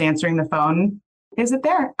person who's answering the phone is at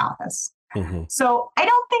their office. Mm-hmm. So I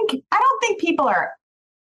don't think people are,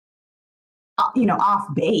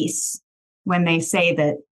 off base when they say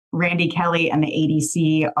that Randy Kelly and the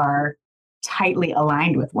ADC are tightly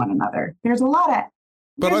aligned with one another. There's a lot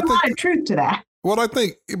of truth to that. Well, I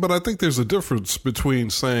think there's a difference between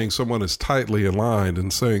saying someone is tightly aligned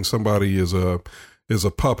and saying somebody is a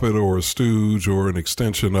puppet or a stooge or an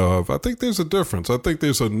extension of. I think there's a difference. I think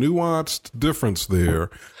there's a nuanced difference there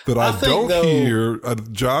that I don't hear,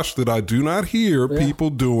 Josh, that I do not hear people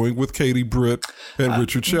doing with Katie Britt and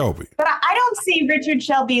Richard Shelby. But I don't see Richard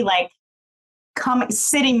Shelby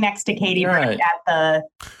sitting next to Katie Britt at the.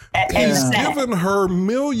 He's given her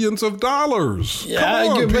millions of dollars. Yeah,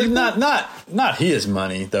 on, but not his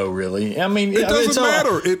money though. Really, I mean, it doesn't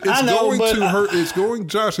matter. It's going to her. It's going,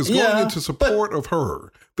 Josh. It's going into support of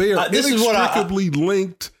her. They are inextricably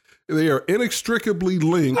linked. They are inextricably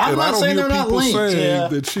linked, and I don't hear people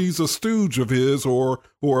saying that she's a stooge of his or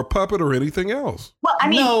a puppet or anything else. Well, I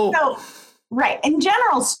mean, right. In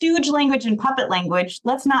general, stooge language and puppet language.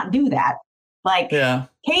 Let's not do that.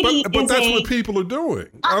 Katie but that's what people are doing.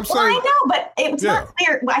 I'm saying, I know, but it's not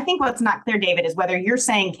clear. I think what's not clear, David, is whether you're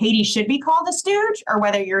saying Katie should be called a stooge or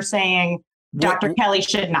whether you're saying Dr. Kelly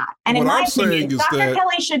should not. And in my opinion, Dr.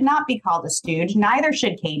 Kelly should not be called a stooge. Neither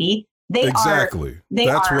should Katie. That's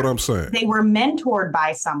what I'm saying. They were mentored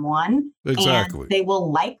by someone. Exactly. And they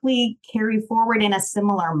will likely carry forward in a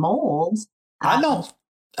similar mold. I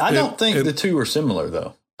don't think the two are similar,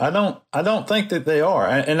 though. I don't think that they are.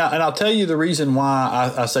 And I'll tell you the reason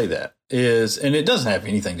why I say that is, and it doesn't have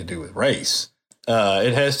anything to do with race.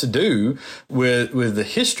 It has to do with the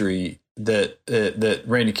history that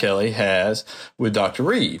Randy Kelly has with Dr.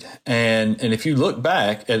 Reed. And if you look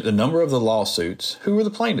back at the number of the lawsuits, who were the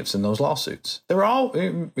plaintiffs in those lawsuits? They were all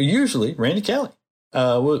usually Randy Kelly.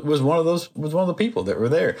 Was one of the people that were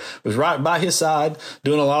there, was right by his side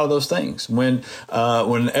doing a lot of those things.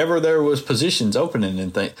 Whenever there was positions opening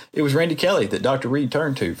and things, it was Randy Kelly that Dr. Reed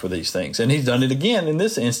turned to for these things. And he's done it again in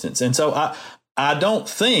this instance. And so I don't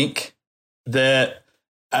think that,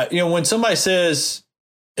 when somebody says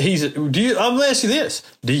I'm going to ask you this.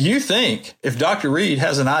 Do you think if Dr. Reed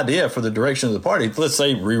has an idea for the direction of the party, let's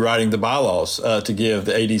say rewriting the bylaws to give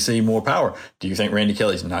the ADC more power, do you think Randy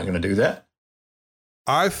Kelly's not going to do that?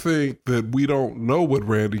 I think that we don't know what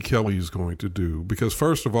Randy Kelly is going to do because,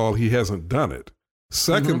 first of all, he hasn't done it.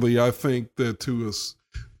 Secondly, I think that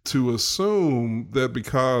to assume that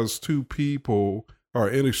because two people are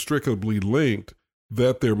inextricably linked,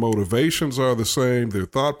 that their motivations are the same, their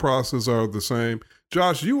thought processes are the same.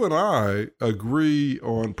 Josh, you and I agree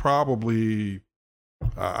on probably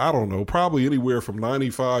anywhere from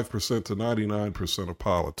 95% to 99% of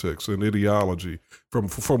politics and ideology from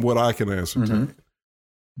what I can ascertain. Mm-hmm.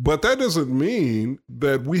 But that doesn't mean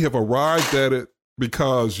that we have arrived at it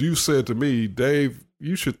because you said to me, Dave,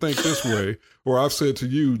 you should think this way, or I've said to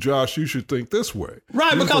you, Josh, you should think this way.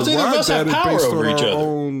 Right, because either of us have power over each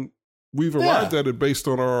other. We've arrived at it based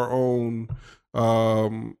on our own,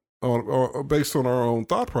 based on our own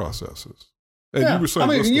thought processes. And you were saying,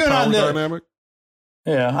 what's the power dynamic?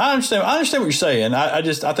 Yeah, I understand. I understand what you're saying. I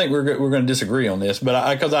think we're going to disagree on this,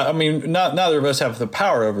 but because I mean, neither of us have the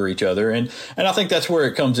power over each other, and I think that's where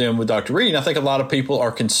it comes in with Dr. Reed. And I think a lot of people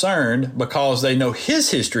are concerned because they know his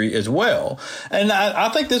history as well, and I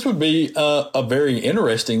think this would be a very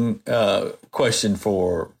interesting question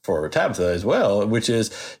for Tabitha as well, which is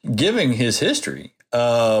giving his history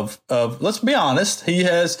of let's be honest, he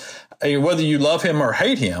has, whether you love him or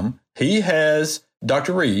hate him, he has.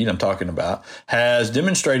 Dr. Reed, I'm talking about, has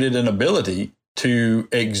demonstrated an ability to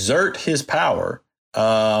exert his power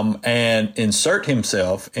and insert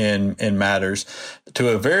himself in matters to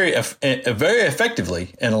a very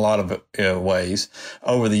effectively in a lot of ways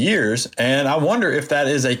over the years. And I wonder if that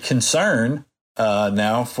is a concern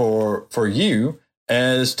now for you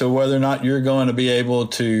as to whether or not you're going to be able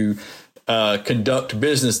to conduct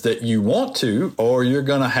business that you want to, or you're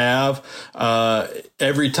going to have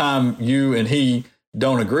every time you and he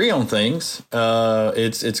don't agree on things,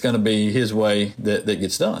 it's going to be his way that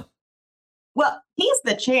gets done. Well, he's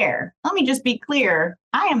the chair. Let me just be clear.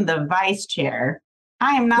 I am the vice chair.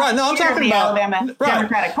 I am not right. No, I'm talking about Alabama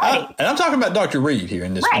Democratic Party. And I'm talking about Dr. Reed here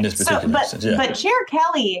in this particular instance. Yeah. But Chair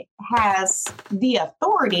Kelly has the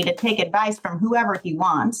authority to take advice from whoever he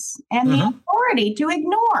wants and the authority to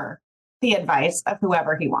ignore the advice of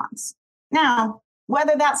whoever he wants. Now,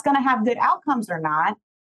 whether that's going to have good outcomes or not,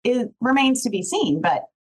 it remains to be seen, but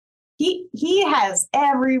he has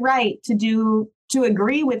every right to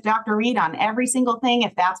agree with Dr. Reed on every single thing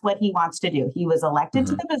if that's what he wants to do. He was elected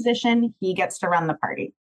to the position. He gets to run the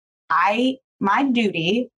party. My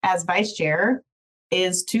duty as vice chair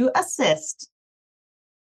is to assist.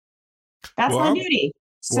 That's my duty.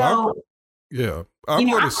 So, I'm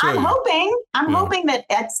hoping that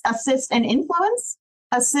it's assist and influence,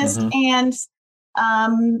 and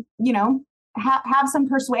have some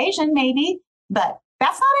persuasion maybe, but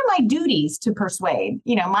that's not in my duties to persuade.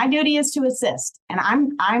 My duty is to assist, and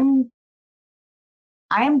I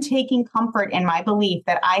am taking comfort in my belief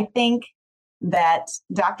that I think that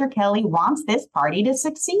Dr. Kelly wants this party to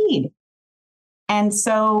succeed, and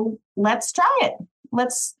so let's try it.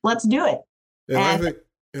 Let's do it.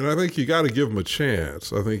 And I think you got to give him a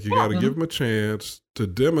chance. I think you got to give him a chance to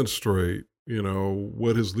demonstrate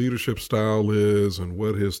what his leadership style is and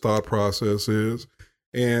what his thought process is.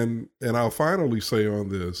 And I'll finally say on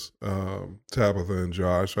this, Tabitha and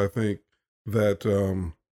Josh, I think that,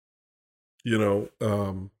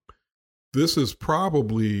 this is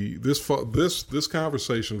probably, this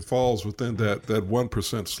conversation falls within that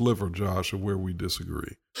 1% sliver, Josh, of where we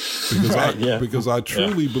disagree. Because I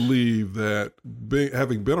truly believe that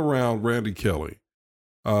having been around Randy Kelly,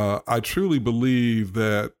 I truly believe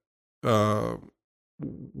that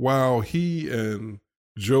while he and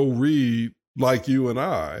Joe Reed, like you and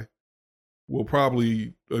I, will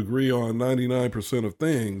probably agree on 99% of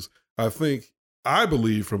things, I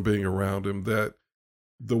believe from being around him that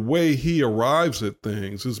the way he arrives at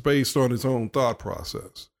things is based on his own thought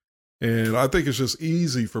process. And I think it's just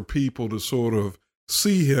easy for people to sort of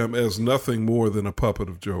see him as nothing more than a puppet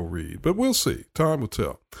of Joe Reed. But we'll see. Time will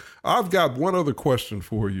tell. I've got one other question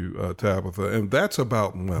for you, Tabitha, and that's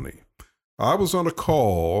about money. I was on a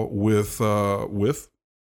call with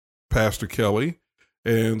Pastor Kelly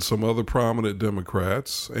and some other prominent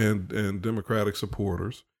Democrats and Democratic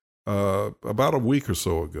supporters about a week or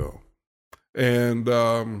so ago. And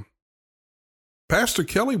Pastor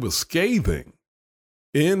Kelly was scathing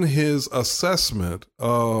in his assessment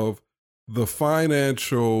of the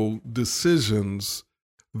financial decisions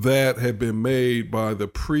that had been made by the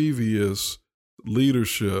previous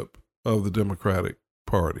leadership of the Democratic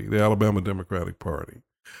Party, the Alabama Democratic Party.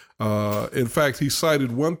 In fact, he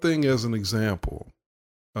cited one thing as an example.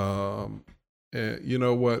 And you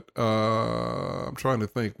know what? I'm trying to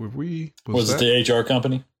think. Was it the HR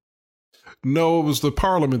company? No, it was the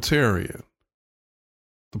Parliamentarian.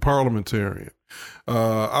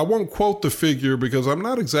 I won't quote the figure because I'm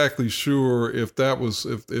not exactly sure if that was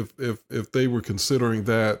if they were considering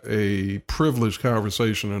that a privileged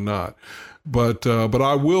conversation or not. But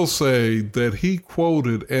I will say that he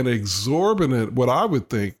quoted an exorbitant, what I would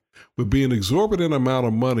think would be an exorbitant amount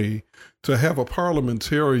of money to have a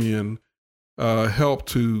parliamentarian help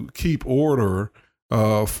to keep order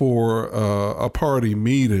for a party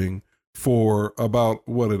meeting for about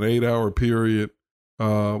an 8-hour period,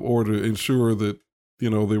 or to ensure that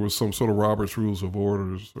there was some sort of Robert's Rules of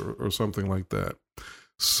Orders or something like that.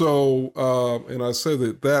 So, and I said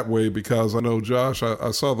it that way because I know, Josh,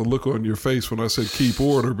 I saw the look on your face when I said keep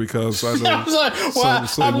order, because I know. I was like, well,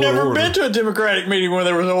 I've never been to a Democratic meeting where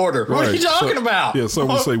there was an order. What are you talking about? Yeah,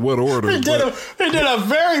 someone say what order. He did a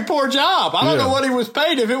very poor job. I don't know what he was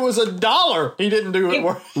paid. If it was $1, he didn't do it.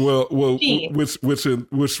 Well,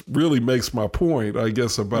 which really makes my point, I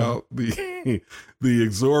guess, about the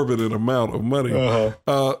exorbitant amount of money.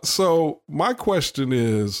 So my question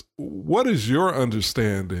is, what is your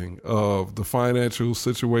understanding of the financial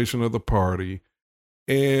situation of the party?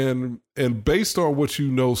 And based on what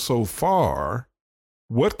you know so far,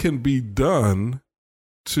 what can be done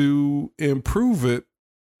to improve it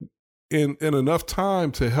in enough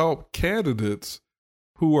time to help candidates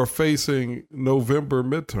who are facing a November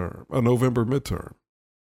midterm?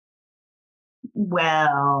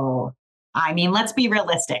 Well, I mean, let's be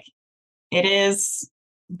realistic. It is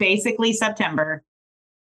basically September.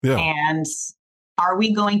 Yeah. And are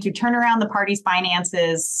we going to turn around the party's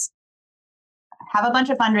finances, have a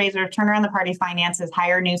bunch of fundraisers, turn around the party's finances,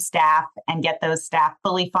 hire new staff, and get those staff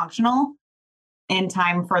fully functional in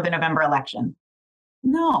time for the November election?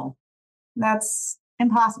 No, that's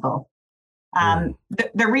impossible.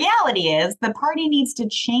 The reality is the party needs to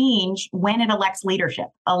change when it elects leadership.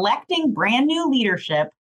 Electing brand new leadership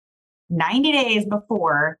 90 days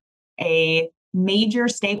before a major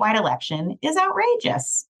statewide election is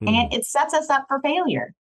outrageous, and it sets us up for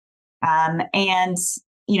failure. And,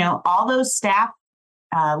 all those staff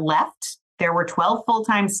left. There were 12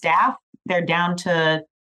 full-time staff. They're down to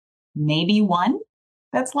maybe one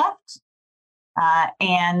that's left.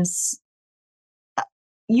 And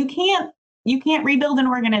you can't rebuild an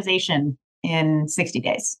organization in 60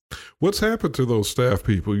 days. What's happened to those staff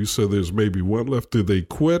people? You said there's maybe one left. Did they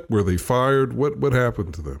quit? Were they fired? What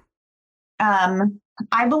happened to them?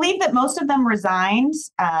 I believe that most of them resigned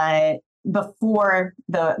before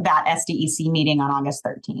that SDEC meeting on August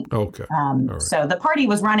 13th. Okay. Right. So the party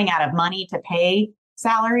was running out of money to pay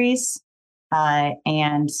salaries.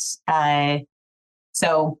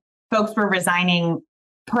 So folks were resigning,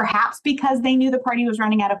 perhaps because they knew the party was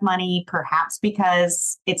running out of money, perhaps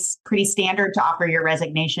because it's pretty standard to offer your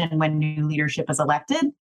resignation when new leadership is elected.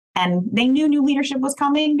 And they knew new leadership was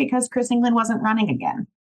coming because Chris England wasn't running again.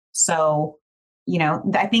 So,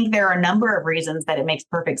 I think there are a number of reasons that it makes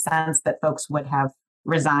perfect sense that folks would have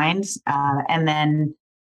resigned. And then,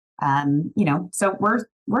 so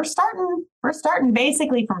we're starting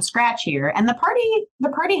basically from scratch here. And the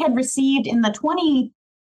party had received in the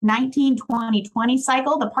 2019-2020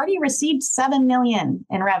 cycle, the party received $7 million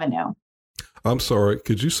in revenue. I'm sorry.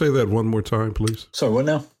 Could you say that one more time, please? Sorry, what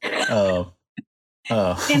now?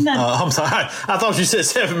 I'm sorry. I thought you said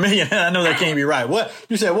 7 million. I know that can't be right. What?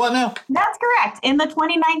 You said what now? That's correct. In the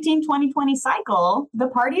 2019-2020 cycle, the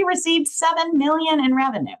party received $7 million in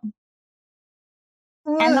revenue.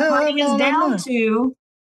 And the party is down to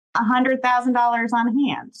 $100,000 on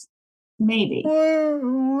hand. Maybe. Where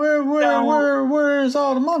is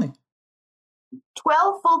all the money?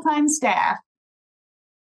 12 full-time staff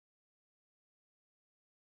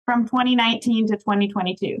from 2019 to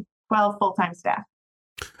 2022. 12 full-time staff.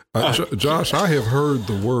 Josh, I have heard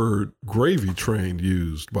the word gravy train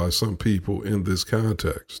used by some people in this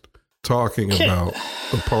context, talking about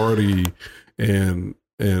the party and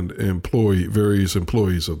various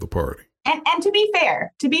employees of the party. And to be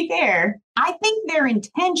fair, I think their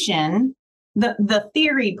intention, the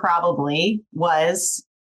theory probably was,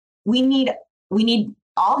 we need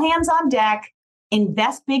all hands on deck,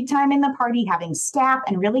 invest big time in the party, having staff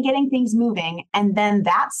and really getting things moving. And then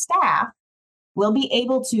that staff will be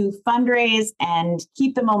able to fundraise and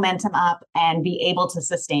keep the momentum up and be able to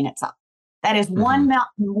sustain itself. That is one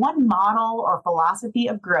model or philosophy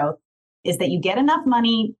of growth, is that you get enough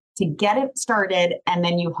money to get it started, and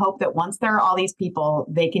then you hope that once there are all these people,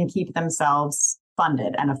 they can keep themselves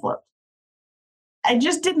funded and afloat. It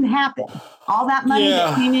just didn't happen. All that money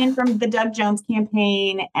that came in from the Doug Jones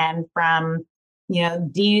campaign and from,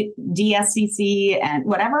 DSCC and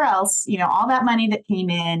whatever else, all that money that came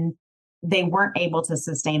in, they weren't able to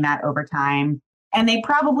sustain that over time. And they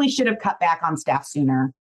probably should have cut back on staff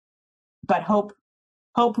sooner. But hope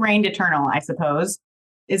reigned eternal, I suppose,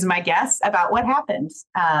 is my guess about what happened.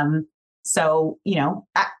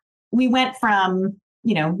 We went from,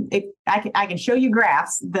 I can show you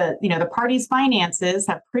graphs. The party's finances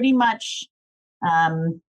have pretty much,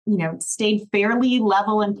 stayed fairly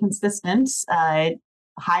level and consistent,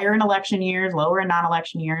 higher in election years, lower in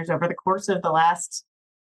non-election years over the course of the last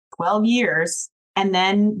 12 years. And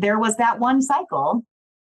then there was that one cycle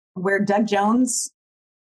where Doug Jones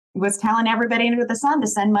was telling everybody under the sun to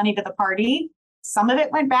send money to the party. some of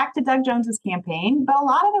it went back to Doug Jones's campaign, but a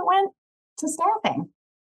lot of it went to staffing.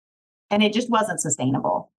 And it just wasn't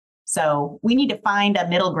sustainable. So we need to find a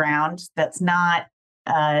middle ground that's not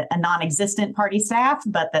a non-existent party staff,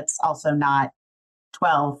 but that's also not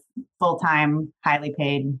 12 full-time, highly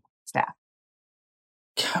paid staff.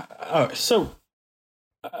 So,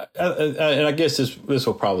 and I guess this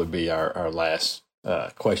will probably be our last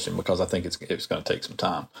question, because I think it's going to take some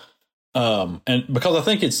time, and because I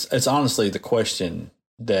think it's honestly the question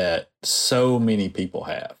that so many people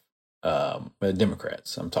have,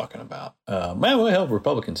 Democrats I'm talking about, well,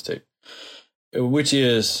 Republicans too, which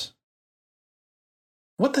is,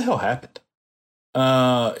 what the hell happened?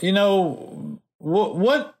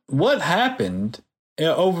 What happened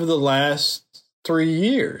over the last 3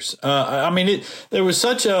 years? There was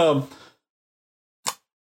such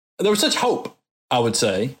hope, I would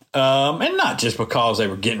say, and not just because they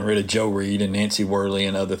were getting rid of Joe Reed and Nancy Worley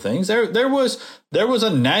and other things. There was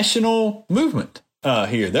a national movement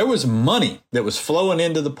here. There was money that was flowing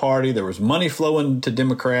into the party. There was money flowing to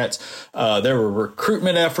Democrats. There were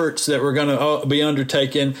recruitment efforts that were going to be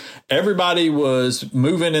undertaken. Everybody was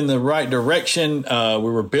moving in the right direction.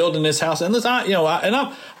 We were building this house. And listen,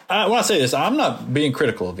 when I say this, I'm not being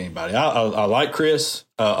critical of anybody. I like Chris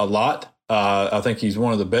a lot. I think he's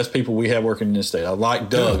one of the best people we have working in this state. I like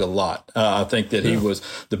Doug a lot. I think that he was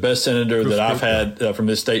the best senator that I've had from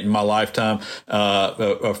this state in my lifetime.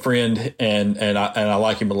 A friend, and I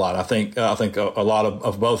like him a lot. I think a lot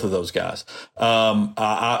of both of those guys.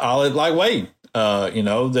 I like Wade.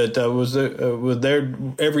 That was there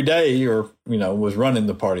every day, or was running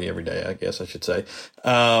the party every day, I guess I should say.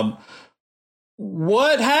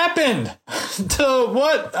 What happened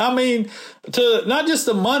to not just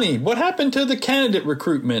the money? What happened to the candidate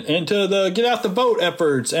recruitment and to the get out the vote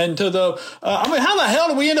efforts and to the? How the hell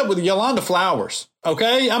did we end up with Yolanda Flowers?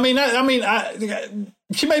 Okay,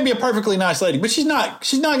 she may be a perfectly nice lady, but she's not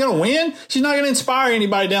going to win. She's not going to inspire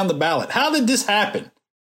anybody down the ballot. How did this happen?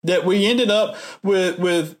 That we ended up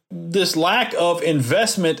with this lack of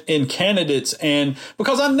investment in candidates, and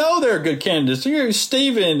because I know there are good candidates, you're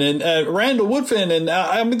Stephen and Randall Woodfin, and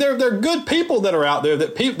there are good people that are out there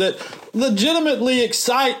that legitimately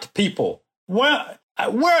excite people. What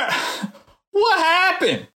happened?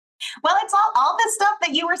 Well, it's all this stuff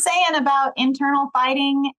that you were saying about internal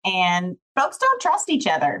fighting, and folks don't trust each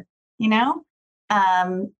other.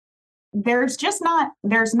 There's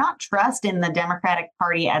not trust in the Democratic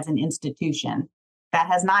Party as an institution. That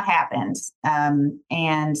has not happened.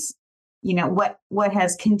 And what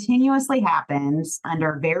has continuously happened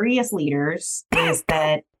under various leaders is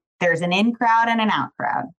that there's an in crowd and an out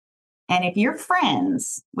crowd. And if you're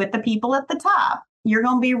friends with the people at the top, you're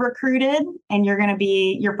going to be recruited, and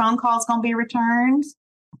your phone call's going to be returned,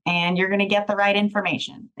 and you're going to get the right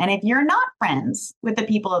information. And if you're not friends with the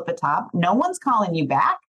people at the top, no one's calling you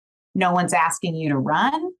back. No one's asking you to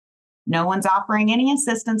run. No one's offering any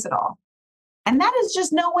assistance at all. And that is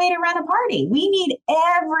just no way to run a party. We need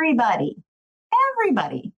everybody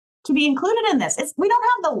to be included in this. We don't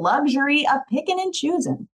have the luxury of picking and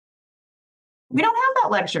choosing. We don't have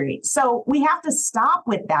that luxury. So we have to stop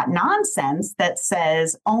with that nonsense that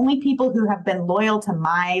says only people who have been loyal to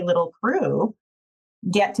my little crew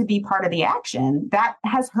get to be part of the action. That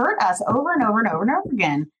has hurt us over and over and over and over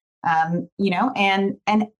again. And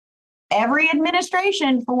every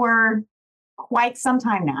administration for quite some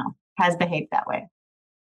time now has behaved that way.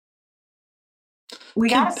 We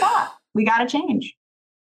got to stop. We got to change.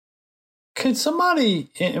 Could somebody,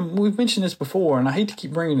 and we've mentioned this before, and I hate to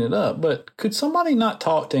keep bringing it up, but could somebody not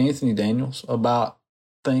talk to Anthony Daniels about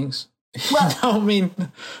things? Well, and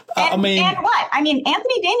what?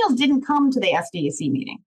 Anthony Daniels didn't come to the SDSC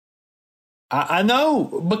meeting. I know,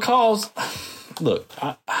 because look,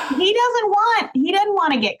 he doesn't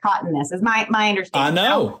want to get caught in this. Is my understanding. I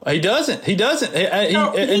know he doesn't.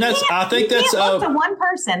 I think that's look to one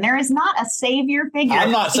person. There is not a savior figure.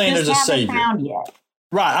 I'm not saying there's a savior found yet.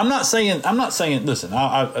 Right. I'm not saying. Listen,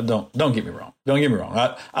 I don't get me wrong. Don't get me wrong.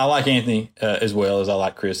 I like Anthony as well as I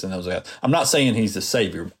like Chris and those guys. I'm not saying he's the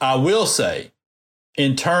savior. I will say,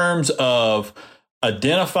 in terms of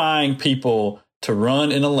identifying people to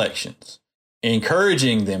run in elections,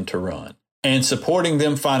 encouraging them to run, and supporting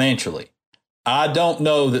them financially, I don't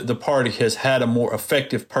know that the party has had a more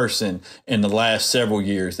effective person in the last several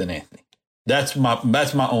years than Anthony. That's my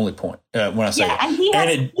only point when I say that. And he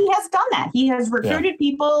has done that. He has recruited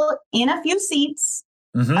people in a few seats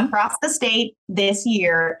across the state this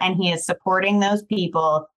year, and he is supporting those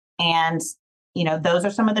people. And, those are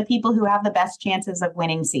some of the people who have the best chances of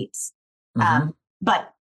winning seats.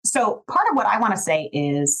 But so part of what I want to say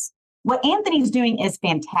is what Anthony's doing is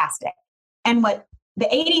fantastic. And what the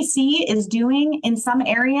ADC is doing in some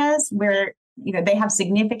areas where they have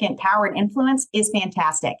significant power and influence is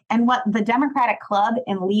fantastic. And what the Democratic Club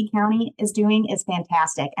in Lee County is doing is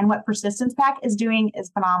fantastic. And what Persistence PAC is doing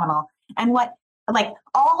is phenomenal. And what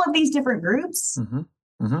all of these different groups,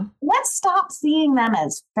 let's stop seeing them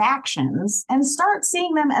as factions and start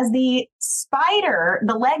seeing them as the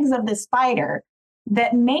legs of the spider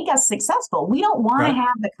that make us successful. We don't want to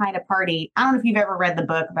have the kind of party. I don't know if you've ever read the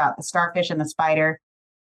book about the starfish and the spider.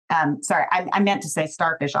 Sorry, I meant to say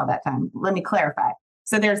starfish all that time. Let me clarify.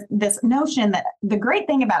 So there's this notion that the great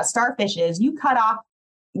thing about a starfish is you cut off,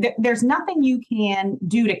 there's nothing you can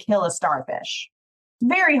do to kill a starfish.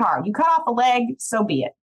 Very hard. You cut off a leg, so be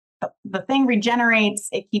it. The thing regenerates,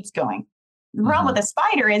 it keeps going. The problem with a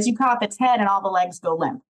spider is you cut off its head and all the legs go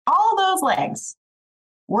limp. All those legs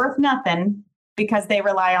worth nothing because they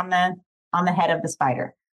rely on the head of the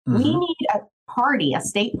spider. We need a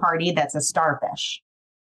state party that's a starfish,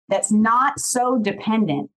 that's not so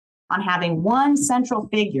dependent on having one central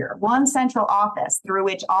figure, one central office through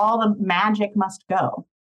which all the magic must go.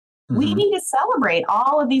 We need to celebrate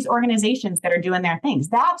all of these organizations that are doing their things.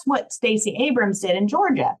 That's what Stacey Abrams did in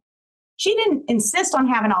Georgia. She didn't insist on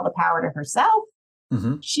having all the power to herself.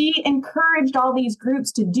 She encouraged all these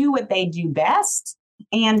groups to do what they do best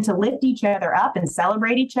and to lift each other up and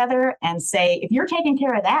celebrate each other and say, if you're taking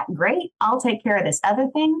care of that, great, I'll take care of this other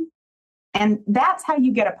thing. And that's how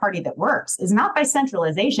you get a party that works, is not by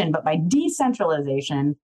centralization, but by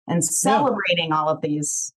decentralization and celebrating all of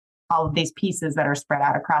these pieces that are spread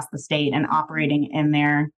out across the state and operating in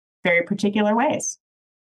their very particular ways.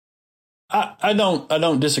 I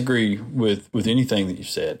don't disagree with anything that you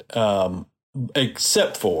said,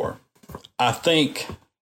 except for I think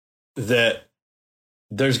that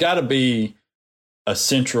there's got to be a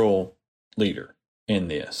central leader in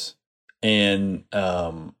this, and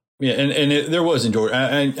there was in Georgia.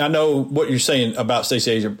 I know what you're saying about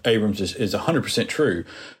Stacey Abrams is 100% true,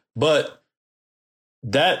 but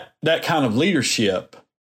that kind of leadership,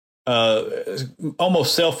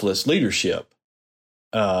 almost selfless leadership,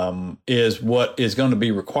 is what is going to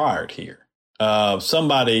be required here.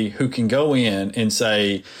 Somebody who can go in and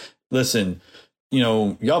say, listen,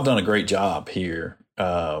 y'all have done a great job here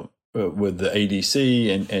with the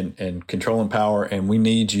ADC and controlling power, and we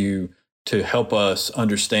need you to help us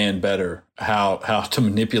understand better how to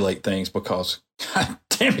manipulate things, because God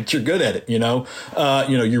damn it, you're good at it.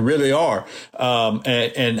 You really are.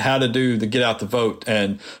 And how to get out the vote,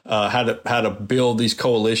 and how to build these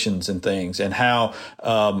coalitions and things, and how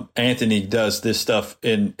Anthony does this stuff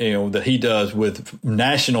that he does with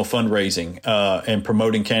national fundraising and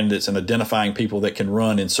promoting candidates and identifying people that can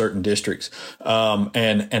run in certain districts.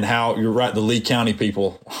 And how you're right, the Lee County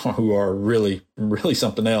people who are really, really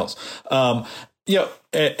something else.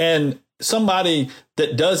 And somebody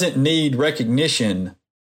that doesn't need recognition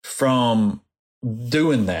from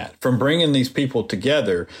doing that, from bringing these people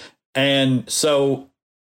together. And so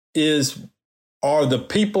are the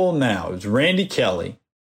people now, is Randy Kelly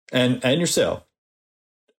and yourself,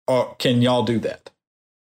 can y'all do that?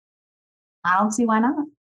 I don't see why not.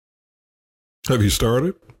 Have you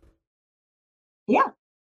started? Yeah.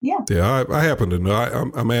 Yeah, I happen to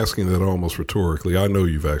know. I'm asking that almost rhetorically. I know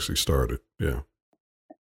you've actually started. Yeah.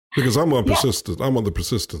 Because I'm on I'm on the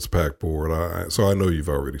Persistence PAC board, so I know you've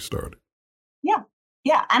already started.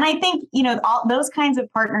 Yeah, and I think all those kinds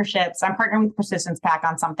of partnerships. I'm partnering with Persistence PAC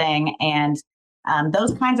on something, and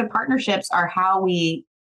those kinds of partnerships are how we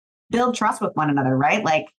build trust with one another, right?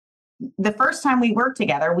 Like the first time we work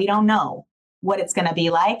together, we don't know what it's going to be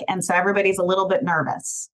like, and so everybody's a little bit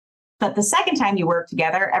nervous. But the second time you work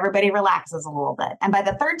together, everybody relaxes a little bit, and by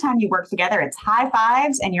the third time you work together, it's high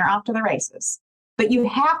fives and you're off to the races. But you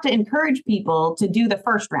have to encourage people to do the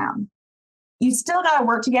first round. You still got to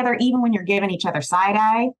work together even when you're giving each other side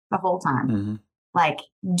eye the whole time. Like,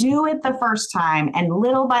 do it the first time, and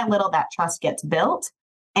little by little that trust gets built,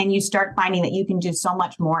 and you start finding that you can do so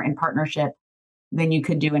much more in partnership than you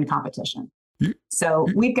could do in competition. So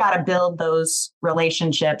we've got to build those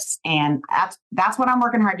relationships, and that's what I'm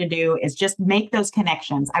working hard to do, is just make those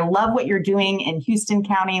connections. I love what you're doing in Houston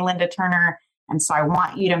County, Linda Turner. And so I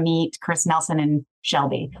want you to meet Chris Nelson and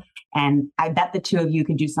Shelby. And I bet the two of you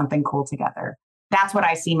could do something cool together. That's what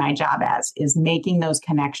I see my job as, is making those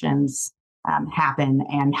connections happen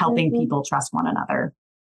and helping people trust one another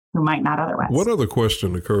who might not otherwise. One other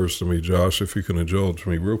question occurs to me, Josh, if you can indulge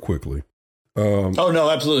me real quickly. Oh, no,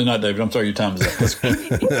 absolutely not, David. I'm sorry, your time is up.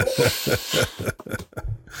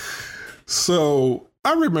 So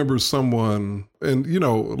I remember someone, and,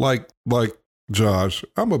 like Josh,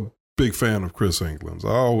 I'm a big fan of Chris England's.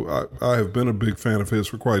 I have been a big fan of his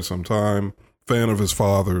for quite some time, fan of his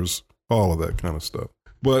father's, all of that kind of stuff.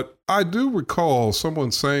 But I do recall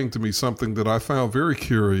someone saying to me something that I found very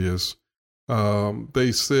curious.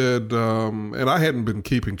 They said, and I hadn't been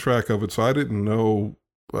keeping track of it, so I didn't know.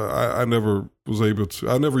 I never was able to,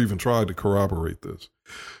 I never even tried to corroborate this.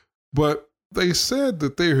 But they said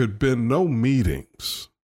that there had been no meetings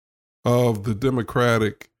of the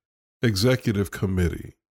Democratic Executive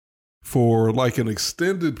Committee for like an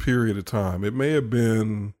extended period of time. It may have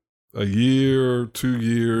been a year, 2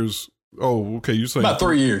 years. Oh, okay. You're saying about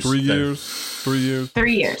 3 years. 3 years? 3 years?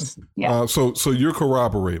 3 years. Yeah. So you're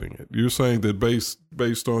corroborating it. You're saying that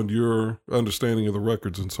based on your understanding of the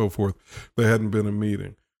records and so forth, there hadn't been a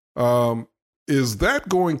meeting. Is that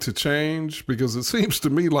going to change? Because it seems to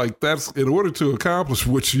me like that's, in order to accomplish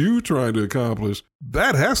what you're trying to accomplish,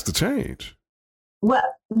 that has to change.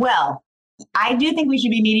 Well, I do think we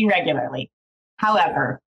should be meeting regularly.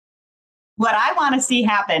 However, what I want to see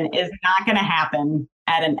happen is not going to happen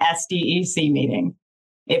at an SDEC meeting.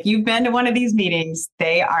 If you've been to one of these meetings,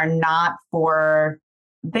 they are not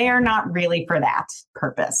really for that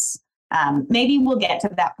purpose. Maybe we'll get to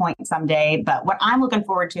that point someday, but what I'm looking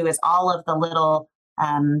forward to is all of the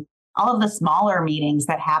smaller meetings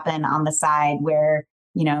that happen on the side where,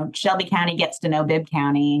 Shelby County gets to know Bibb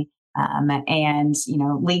County, and,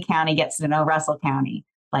 Lee County gets to know Russell County.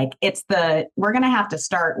 Like we're going to have to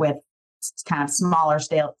start with kind of smaller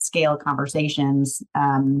scale conversations.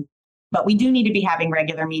 But we do need to be having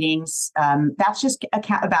regular meetings. That's just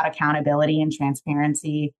about accountability and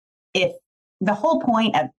transparency. If the whole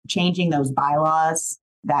point of changing those bylaws,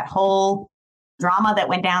 that whole drama that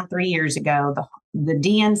went down 3 years ago, the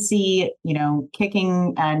DNC,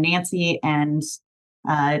 kicking Nancy and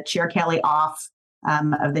Chair Kelly off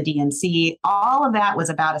of the DNC, all of that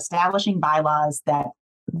was about establishing bylaws that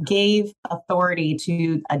gave authority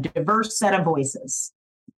to a diverse set of voices,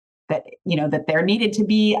 that there needed to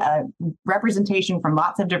be a representation from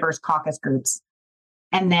lots of diverse caucus groups.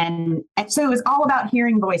 And so it was all about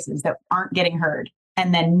hearing voices that aren't getting heard.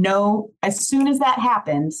 And then as soon as that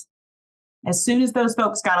happened, as soon as those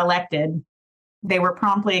folks got elected, they were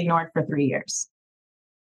promptly ignored for 3 years.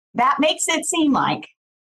 That makes it seem like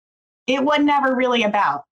it was never really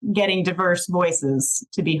about getting diverse voices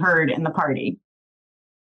to be heard in the party.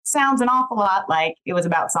 Sounds an awful lot like it was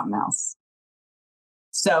about something else.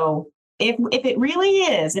 So if it really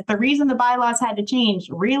is, if the reason the bylaws had to change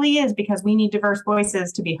really is because we need diverse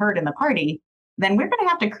voices to be heard in the party, then we're going to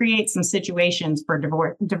have to create some situations for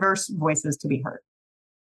diverse voices to be heard.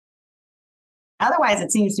 Otherwise,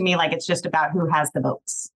 it seems to me like it's just about who has the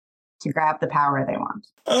votes to grab the power they want.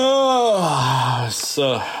 Oh,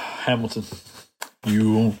 so Hamilton,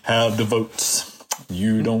 you don't have the votes.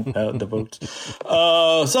 You don't have the votes.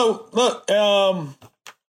 So look,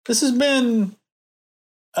 this has been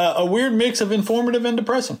a weird mix of informative and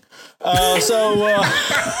depressing. I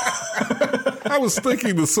was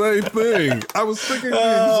thinking the same thing. I was thinking the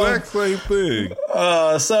exact same thing. Great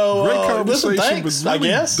conversation, thanks, but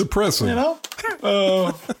really I guess. Depressing. Yeah.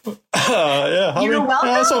 You're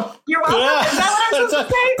welcome. You're welcome. Yeah. Is that what I'm supposed to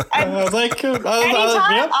say? Thank you.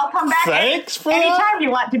 Anytime, I'll come back. Thanks for anytime that.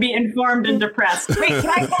 You want to be informed and depressed. Wait, can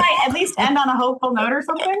I at least end on a hopeful note or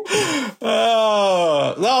something?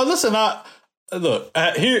 No, listen. Look.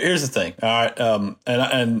 Here's the thing. All right.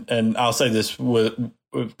 And I'll say this with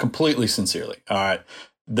completely sincerely. All right.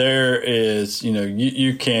 There is,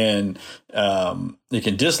 you can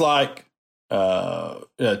dislike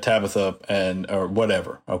Tabitha or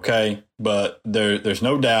whatever. Okay. But there's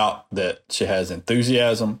no doubt that she has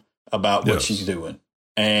enthusiasm about what she's doing,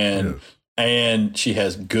 and she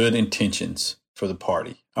has good intentions for the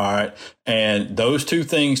party. All right. And those two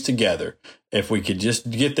things together, if we could just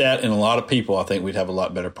get that in a lot of people, I think we'd have a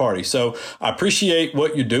lot better party. So I appreciate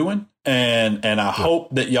what you're doing, and I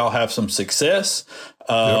hope that y'all have some success.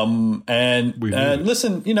 And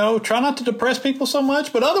listen, try not to depress people so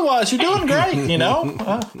much, but otherwise you're doing great.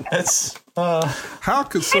 It's how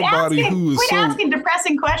could somebody who is quit asking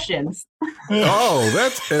depressing questions?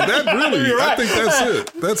 That really, right. I think that's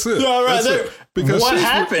it. That's it. Yeah, right. That's it. Because what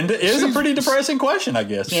happened is a pretty depressing question, I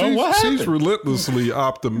guess. What happened? She's relentlessly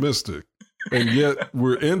optimistic, and yet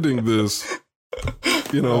we're ending this,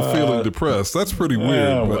 feeling depressed. That's pretty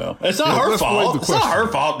weird. Well, it's not her fault. It's not her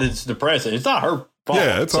fault. It's depressing. It's not her fault.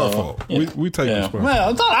 Yeah, it's our fault. We take responsibility.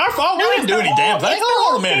 Well, it's not our fault. We didn't do any damn thing. It's the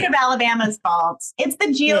whole state of Alabama's fault. It's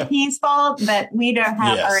the GOP's fault that we don't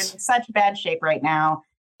have are in such bad shape right now.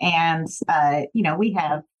 And we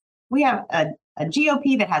have a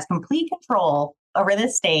GOP that has complete control over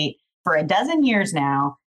this state for a dozen years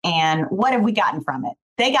now. And what have we gotten from it?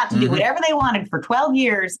 They got to do whatever they wanted for 12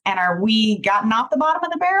 years. And are we gotten off the bottom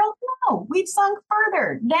of the barrel? No, we've sunk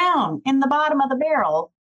further down in the bottom of the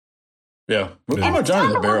barrel. Yeah. And it's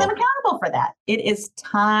time to hold them accountable for that. It is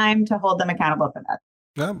time to hold them accountable for that.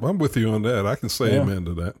 I'm with you on that. I can say amen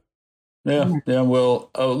to that. Yeah. Yeah.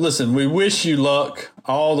 Well, listen, we wish you luck,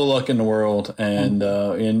 all the luck in the world. And,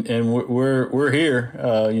 and we're here,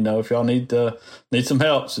 if y'all need some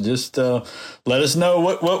help. So just, let us know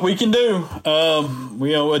what we can do.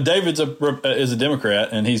 David's is a Democrat,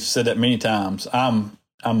 and he's said that many times. I'm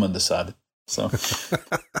undecided. So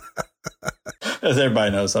as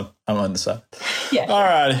everybody knows, I'm undecided. Yeah. All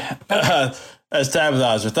right. As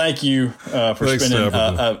Tabitha, thank you for spending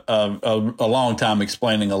a long time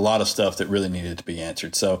explaining a lot of stuff that really needed to be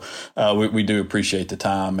answered. So we do appreciate the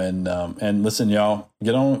time, and listen, y'all,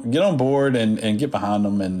 get on board and get behind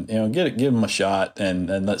them, and give them a shot,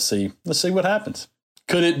 and let's see what happens.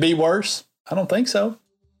 Could it be worse? I don't think so.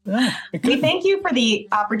 Yeah, we thank you for the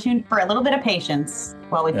opportunity for a little bit of patience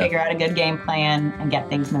while we figure out a good game plan and get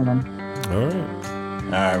things moving. All right.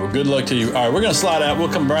 All right, well, good luck to you. All right, we're going to slide out. We'll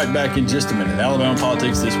come right back in just a minute. Alabama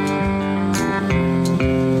Politics This Week.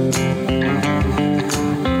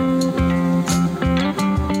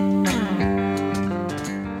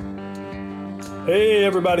 Hey,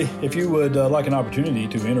 everybody. If you would like an opportunity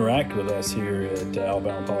to interact with us here at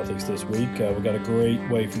Alabama Politics This Week, we've got a great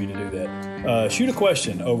way for you to do that. Shoot a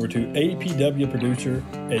question over to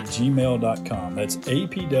apwproducer@gmail.com. That's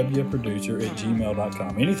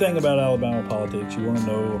apwproducer@gmail.com. Anything about Alabama politics you want to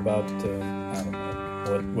know about, I don't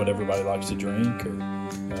know, what everybody likes to drink, or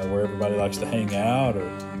where everybody likes to hang out, or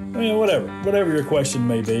whatever your question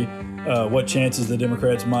may be. What chances the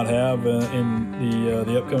Democrats might have in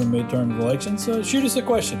the upcoming midterm elections, shoot us a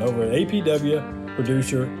question over at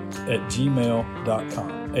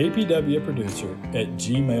apwproducer@gmail.com.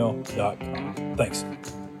 apwproducer@gmail.com. Thanks.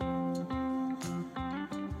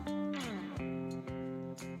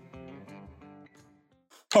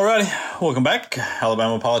 All righty, welcome back.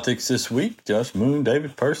 Alabama Politics This Week. Josh Moon,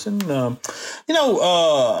 David Person.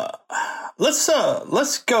 Let's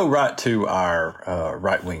go right to our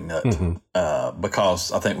right-wing nut,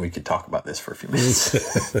 because I think we could talk about this for a few minutes.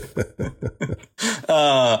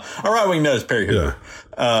 Our right-wing nut is Perry Hooper.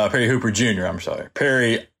 Yeah. Perry Hooper Jr., I'm sorry.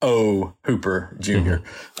 Perry O. Hooper Jr.,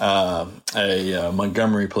 a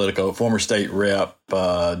Montgomery Politico, former state rep,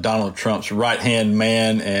 Donald Trump's right-hand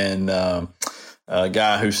man, and a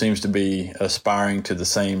guy who seems to be aspiring to the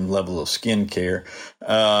same level of skin care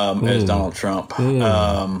as Donald Trump.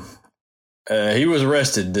 He was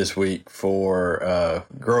arrested this week for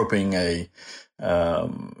groping a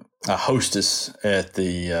hostess at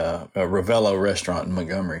the Ravello restaurant in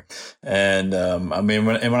Montgomery. And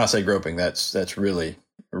when I say groping, that's really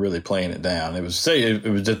playing it down. It was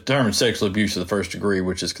determined sexual abuse of the first degree,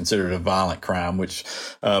 which is considered a violent crime, which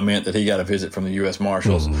meant that he got a visit from the U.S.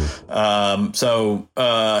 Marshals. So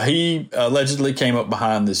he allegedly came up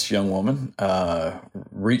behind this young woman,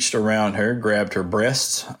 reached around her, grabbed her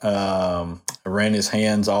breasts, ran his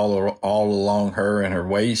hands all along her and her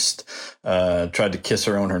waist, tried to kiss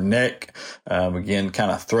her on her neck, again,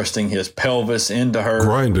 kind of thrusting his pelvis into her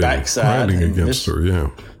backside. Grinding against her, yeah.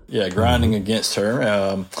 Yeah, grinding against her.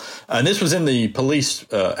 And this was in the police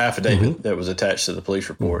affidavit that was attached to the police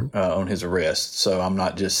report on his arrest. So I'm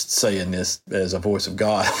not just saying this as a voice of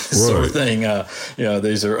God sort of thing.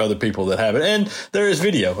 These are other people that have it. And there is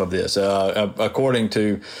video of this, according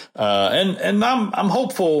to, and I'm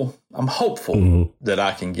hopeful that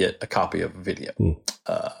I can get a copy of a video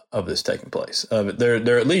of this taking place. There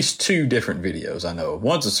are at least two different videos I know of.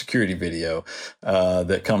 One's a security video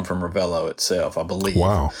that come from Ravello itself, I believe.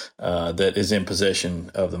 Wow. That is in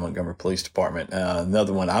possession of the Montgomery Police Department.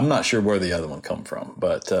 Another one, I'm not sure where the other one come from,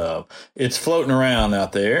 but it's floating around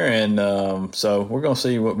out there. And so we're going to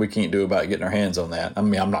see what we can do about getting our hands on that. I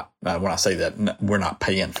mean, I'm not, when I say that, we're not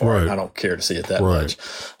paying for it. I don't care to see it that much.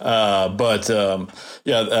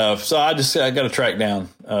 So I got to track down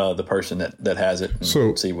the person that has it and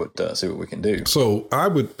see what we can do. So I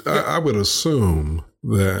would assume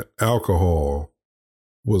that alcohol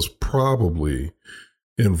was probably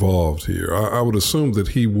involved here. I would assume that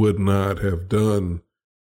he would not have done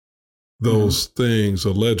those things,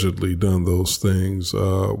 allegedly done those things,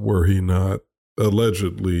 were he not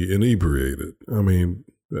allegedly inebriated. I mean,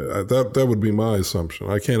 that would be my assumption.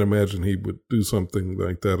 I can't imagine he would do something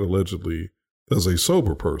like that allegedly as a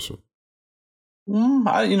sober person.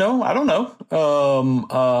 I don't know.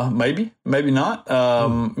 Maybe not.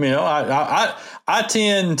 I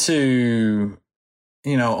tend to,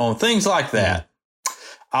 on things like that,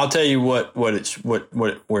 I'll tell you where it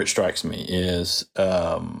strikes me is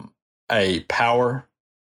a power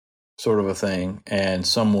sort of a thing, and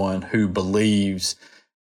someone who believes,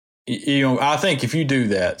 I think if you do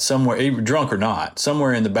that somewhere, even drunk or not,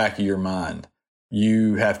 somewhere in the back of your mind,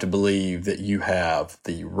 you have to believe that you have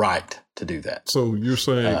the right to do that. So you're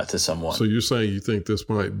saying to someone. So you're saying you think this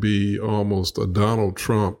might be almost a Donald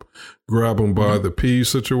Trump grab him by the pee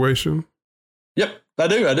situation? Yep, I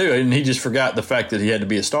do. And he just forgot the fact that he had to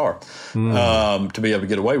be a star to be able to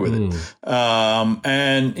get away with it.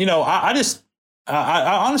 And,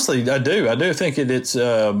 I honestly, I do think it's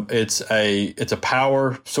a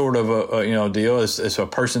power sort of a deal. It's a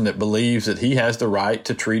person that believes that he has the right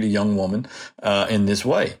to treat a young woman in this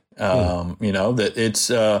way. That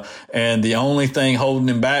it's and the only thing holding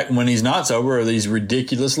him back when he's not sober are these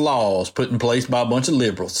ridiculous laws put in place by a bunch of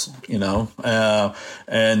liberals,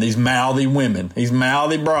 and these mouthy women, these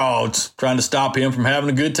mouthy broads trying to stop him from having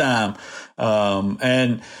a good time.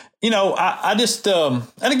 I just and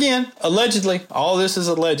again, allegedly, all this is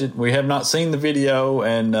alleged. We have not seen the video,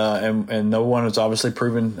 and no one has obviously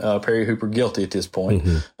proven Perry Hooper guilty at this point.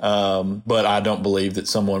 But I don't believe that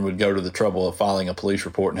someone would go to the trouble of filing a police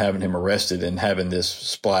report and having him arrested and having this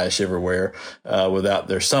splash everywhere without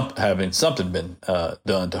having something been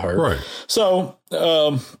done to her. Right. So,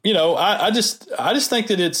 I just think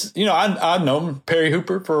that it's I've known Perry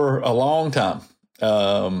Hooper for a long time.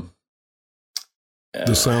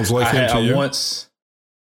 This sounds like him to you? Once.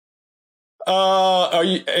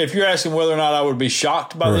 If you're asking whether or not I would be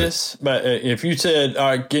shocked by this, but if you said,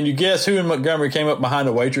 all right, can you guess who in Montgomery came up behind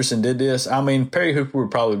a waitress and did this? I mean, Perry Hooper would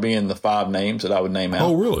probably be in the 5 names that I would name out.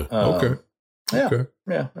 Oh, really? Okay. Yeah. Okay.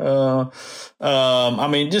 Yeah. I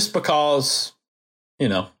mean, just because, is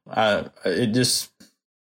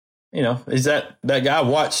that guy I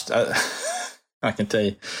watched. I can tell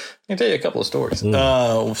you a couple of stories.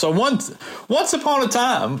 So once upon a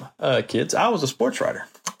time, kids, I was a sports writer.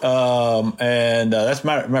 And that's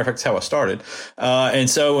matter of fact, that's how I started. And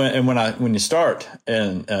so, when you start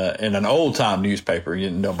in an old time newspaper,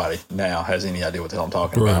 nobody now has any idea what the hell I'm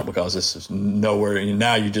talking about, because this is nowhere.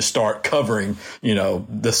 Now you just start covering,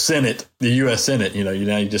 the Senate, the U.S. Senate.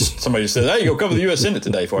 Somebody says, "Hey, go cover the U.S. Senate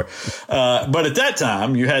today for it." But at that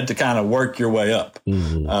time, you had to kind of work your way up.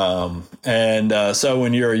 So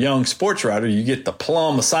when you're a young sports writer, you get the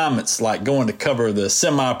plum assignments, like going to cover the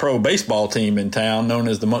semi-pro baseball team in town known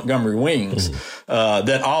as the Montgomery Wings,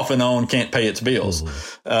 that off and on can't pay its bills.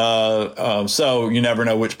 So you never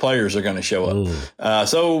know which players are going to show up.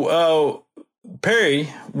 So Perry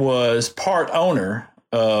was part owner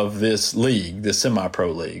of this league, the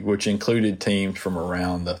semi-pro league, which included teams from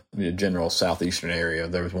around the general southeastern area.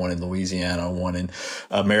 There was one in Louisiana, one in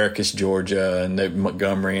Maracus, Georgia, and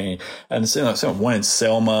Montgomery, and one in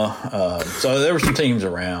Selma. So there were some teams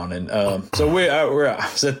around, and so I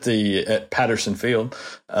was at Patterson Field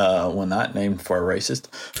one night, named for a racist,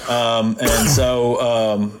 and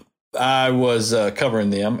so I was covering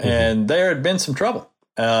them, and there had been some trouble.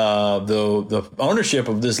 The ownership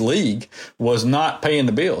of this league was not paying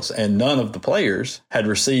the bills, and none of the players had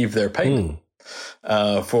received their payment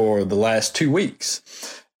for the last 2 weeks.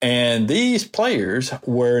 And these players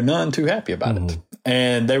were none too happy about it,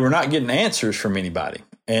 and they were not getting answers from anybody.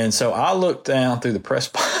 And so I looked down through the press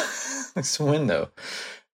box window,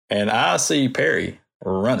 and I see Perry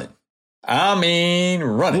running. I mean,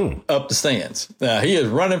 running up the stands. He is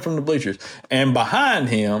running from the bleachers. And behind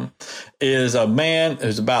him is a man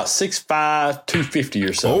who's about 6'5", 250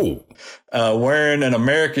 or so, wearing an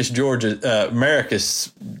Maracus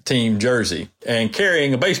team jersey and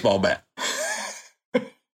carrying a baseball bat.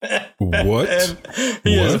 What? And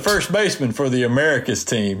he is the first baseman for the Maracus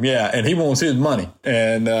team. Yeah. And he wants his money.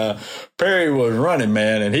 And Perry was running,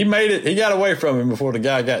 man, and he made it. He got away from him before the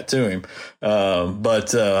guy got to him. That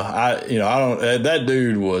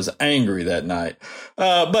dude was angry that night.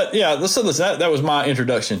 But yeah, so that was my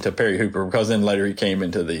introduction to Perry Hooper, because then later he came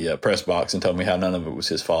into the press box and told me how none of it was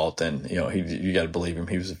his fault. And, you got to believe him.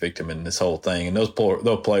 He was a victim in this whole thing. And those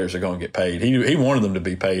players are going to get paid. He wanted them to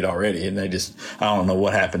be paid already. And I don't know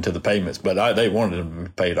what happened to the payments, but they wanted them to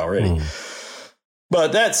be paid already.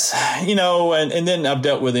 But that's, and then I've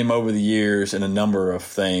dealt with him over the years in a number of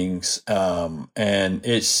things. And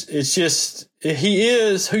it's just, he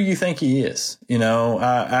is who you think he is.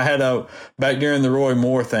 I had back during the Roy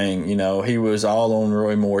Moore thing, he was all on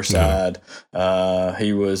Roy Moore's side.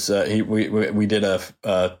 He was, we did a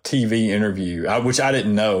TV interview, which I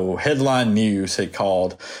didn't know. Headline News had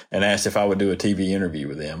called and asked if I would do a TV interview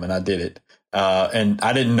with him, and I did it. And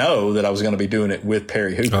I didn't know that I was going to be doing it with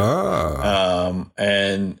Perry Hooper.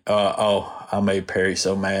 I made Perry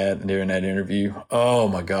so mad during that interview. Oh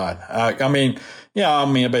my God. I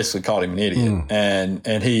basically called him an idiot,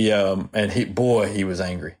 and he was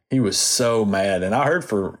angry. He was so mad. And I heard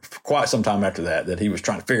for quite some time after that he was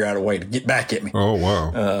trying to figure out a way to get back at me. Oh,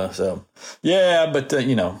 wow.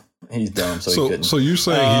 He's dumb. So he couldn't. So you're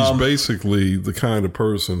saying he's basically the kind of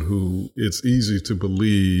person who it's easy to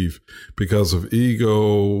believe because of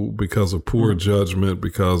ego, because of poor judgment,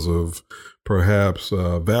 because of perhaps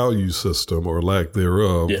value system or lack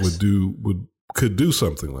thereof, could do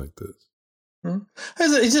something like this.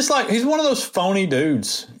 He's just like, he's one of those phony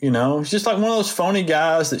dudes, he's just like one of those phony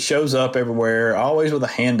guys that shows up everywhere, always with a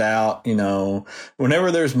handout,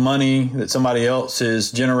 whenever there's money that somebody else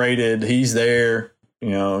has generated, he's there,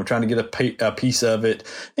 trying to get a piece of it.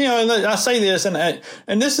 And I say this,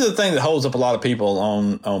 and this is the thing that holds up a lot of people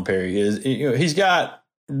on Perry is, he's got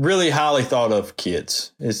really highly thought of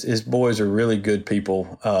kids. His boys are really good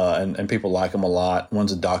people, and people like him a lot.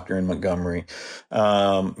 One's a doctor in Montgomery.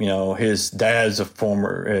 His dad's a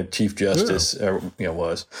former chief justice,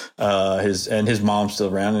 was. His mom's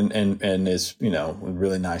still around, and is a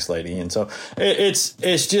really nice lady. And so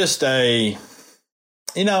it's just a,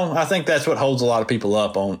 I think that's what holds a lot of people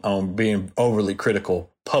up on being overly critical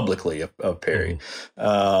publicly of Perry.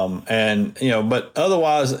 But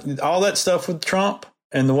otherwise, all that stuff with Trump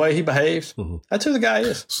and the way he behaves, that's who the guy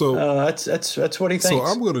is. So that's what he thinks. So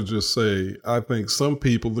I'm going to just say, I think some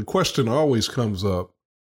people, the question always comes up,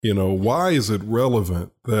 why is it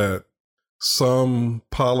relevant that some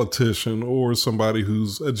politician or somebody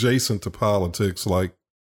who's adjacent to politics like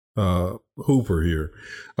Hooper here,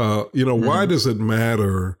 why does it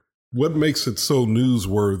matter? What makes it so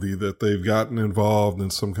newsworthy that they've gotten involved in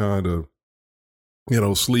some kind of,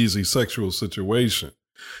 sleazy sexual situation?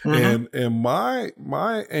 And my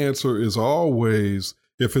answer is always,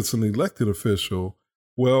 if it's an elected official,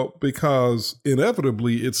 well, because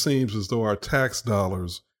inevitably it seems as though our tax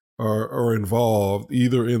dollars are involved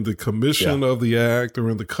either in the commission of the act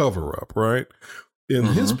or in the cover-up, right? In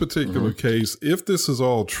his particular case, if this is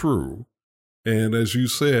all true, and as you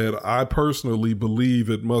said, I personally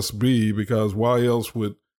believe it must be, because why else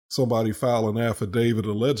would somebody file an affidavit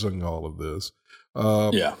alleging all of this?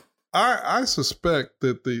 I suspect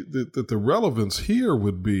that the relevance here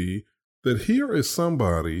would be that here is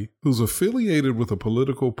somebody who's affiliated with a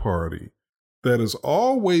political party that is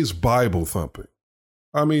always Bible thumping.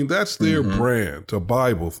 I mean, that's their brand, to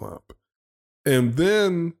Bible thump. And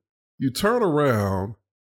then you turn around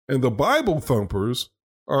and the Bible thumpers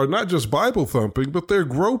are not just Bible thumping, but they're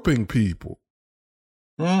groping people.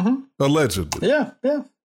 Allegedly. Yeah.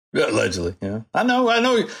 Allegedly, yeah. I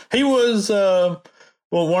know. He was...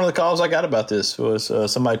 Well, one of the calls I got about this was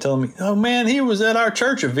somebody telling me, "Oh man, he was at our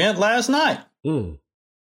church event last night."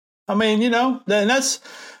 I mean, that's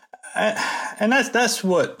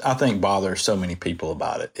what I think bothers so many people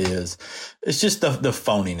about it is it's just the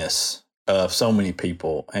phoniness of so many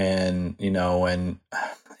people, and when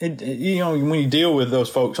you deal with those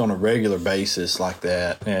folks on a regular basis like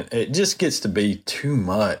that, and it just gets to be too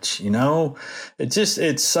much.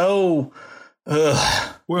 It's so.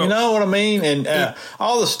 Well, you know what I mean? And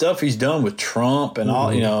all the stuff he's done with Trump and all,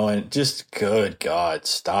 and just, good God,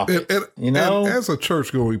 stop it. And as a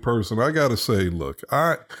church-going person, I got to say, look,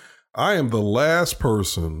 I am the last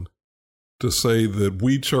person to say that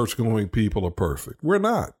we church-going people are perfect. We're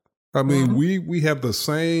not. I mean, we have the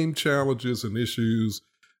same challenges and issues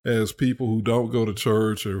as people who don't go to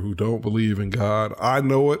church or who don't believe in God. I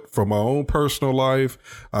know it from my own personal life.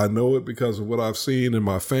 I know it because of what I've seen in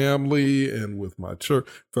my family and with my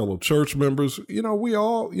fellow church members. We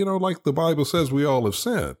all, like the Bible says, we all have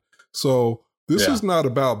sinned. So this is not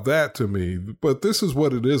about that to me, but this is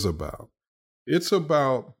what it is about. It's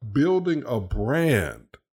about building a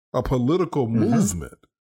brand, a political movement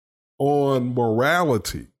on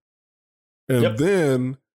morality. And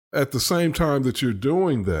then at the same time that you're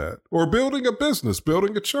doing that, or building a business,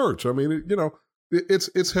 building a church. I mean,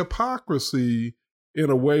 it's hypocrisy in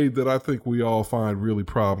a way that I think we all find really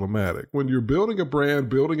problematic. When you're building a brand,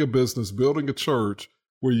 building a business, building a church,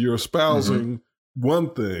 where you're espousing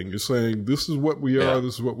one thing, you're saying, this is what we are,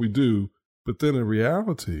 this is what we do. But then in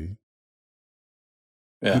reality,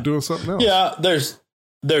 you're doing something else. Yeah, there's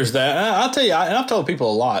that. I'll tell you, and I've told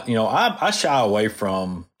people a lot, I shy away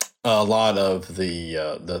from a lot of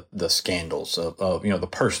the scandals of the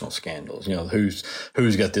personal scandals, who's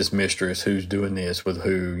got this mistress, who's doing this with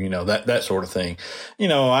who, that sort of thing.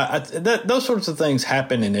 Those sorts of things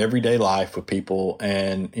happen in everyday life with people.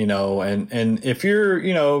 And, and if you're,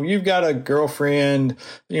 you've got a girlfriend,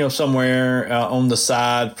 somewhere on the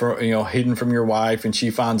side for, hidden from your wife, and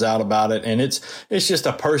she finds out about it, and it's just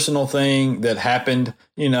a personal thing that happened,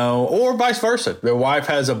 or vice versa. The wife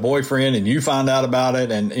has a boyfriend and you find out about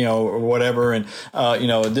it, and, or whatever. And,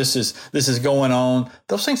 this is going on.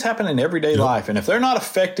 Those things happen in everyday life. And if they're not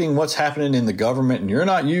affecting what's happening in the government, and you're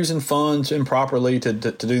not using funds improperly to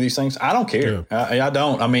do these things, I don't care. I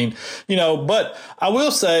don't. I mean, but I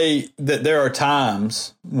will say that there are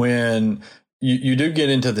times when you do get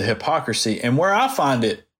into the hypocrisy, and where I find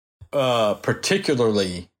it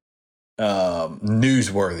particularly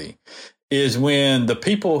newsworthy is when the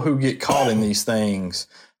people who get caught in these things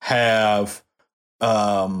have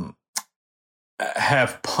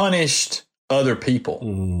punished other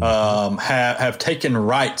people, have taken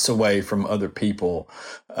rights away from other people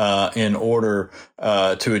in order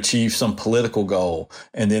to achieve some political goal,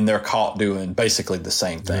 and then they're caught doing basically the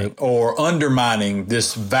same thing, or undermining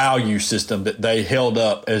this value system that they held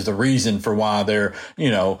up as the reason for why they're,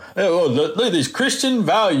 look at these Christian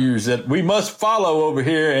values that we must follow over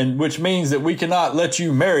here, and which means that we cannot let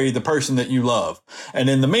you marry the person that you love. And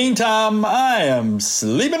in the meantime, I am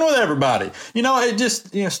sleeping with everybody. It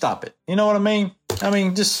just, stop it. You know what I mean?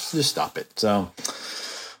 Just stop it. So,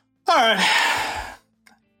 all right.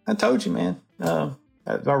 I told you, man. Our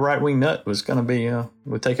right-wing nut was going to be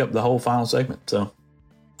would take up the whole final segment. So,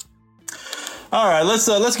 all right,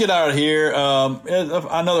 let's get out of here.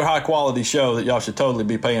 Another high-quality show that y'all should totally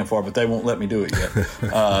be paying for, but they won't let me do it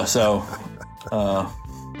yet. So,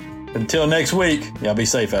 until next week, y'all be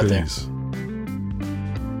safe out there.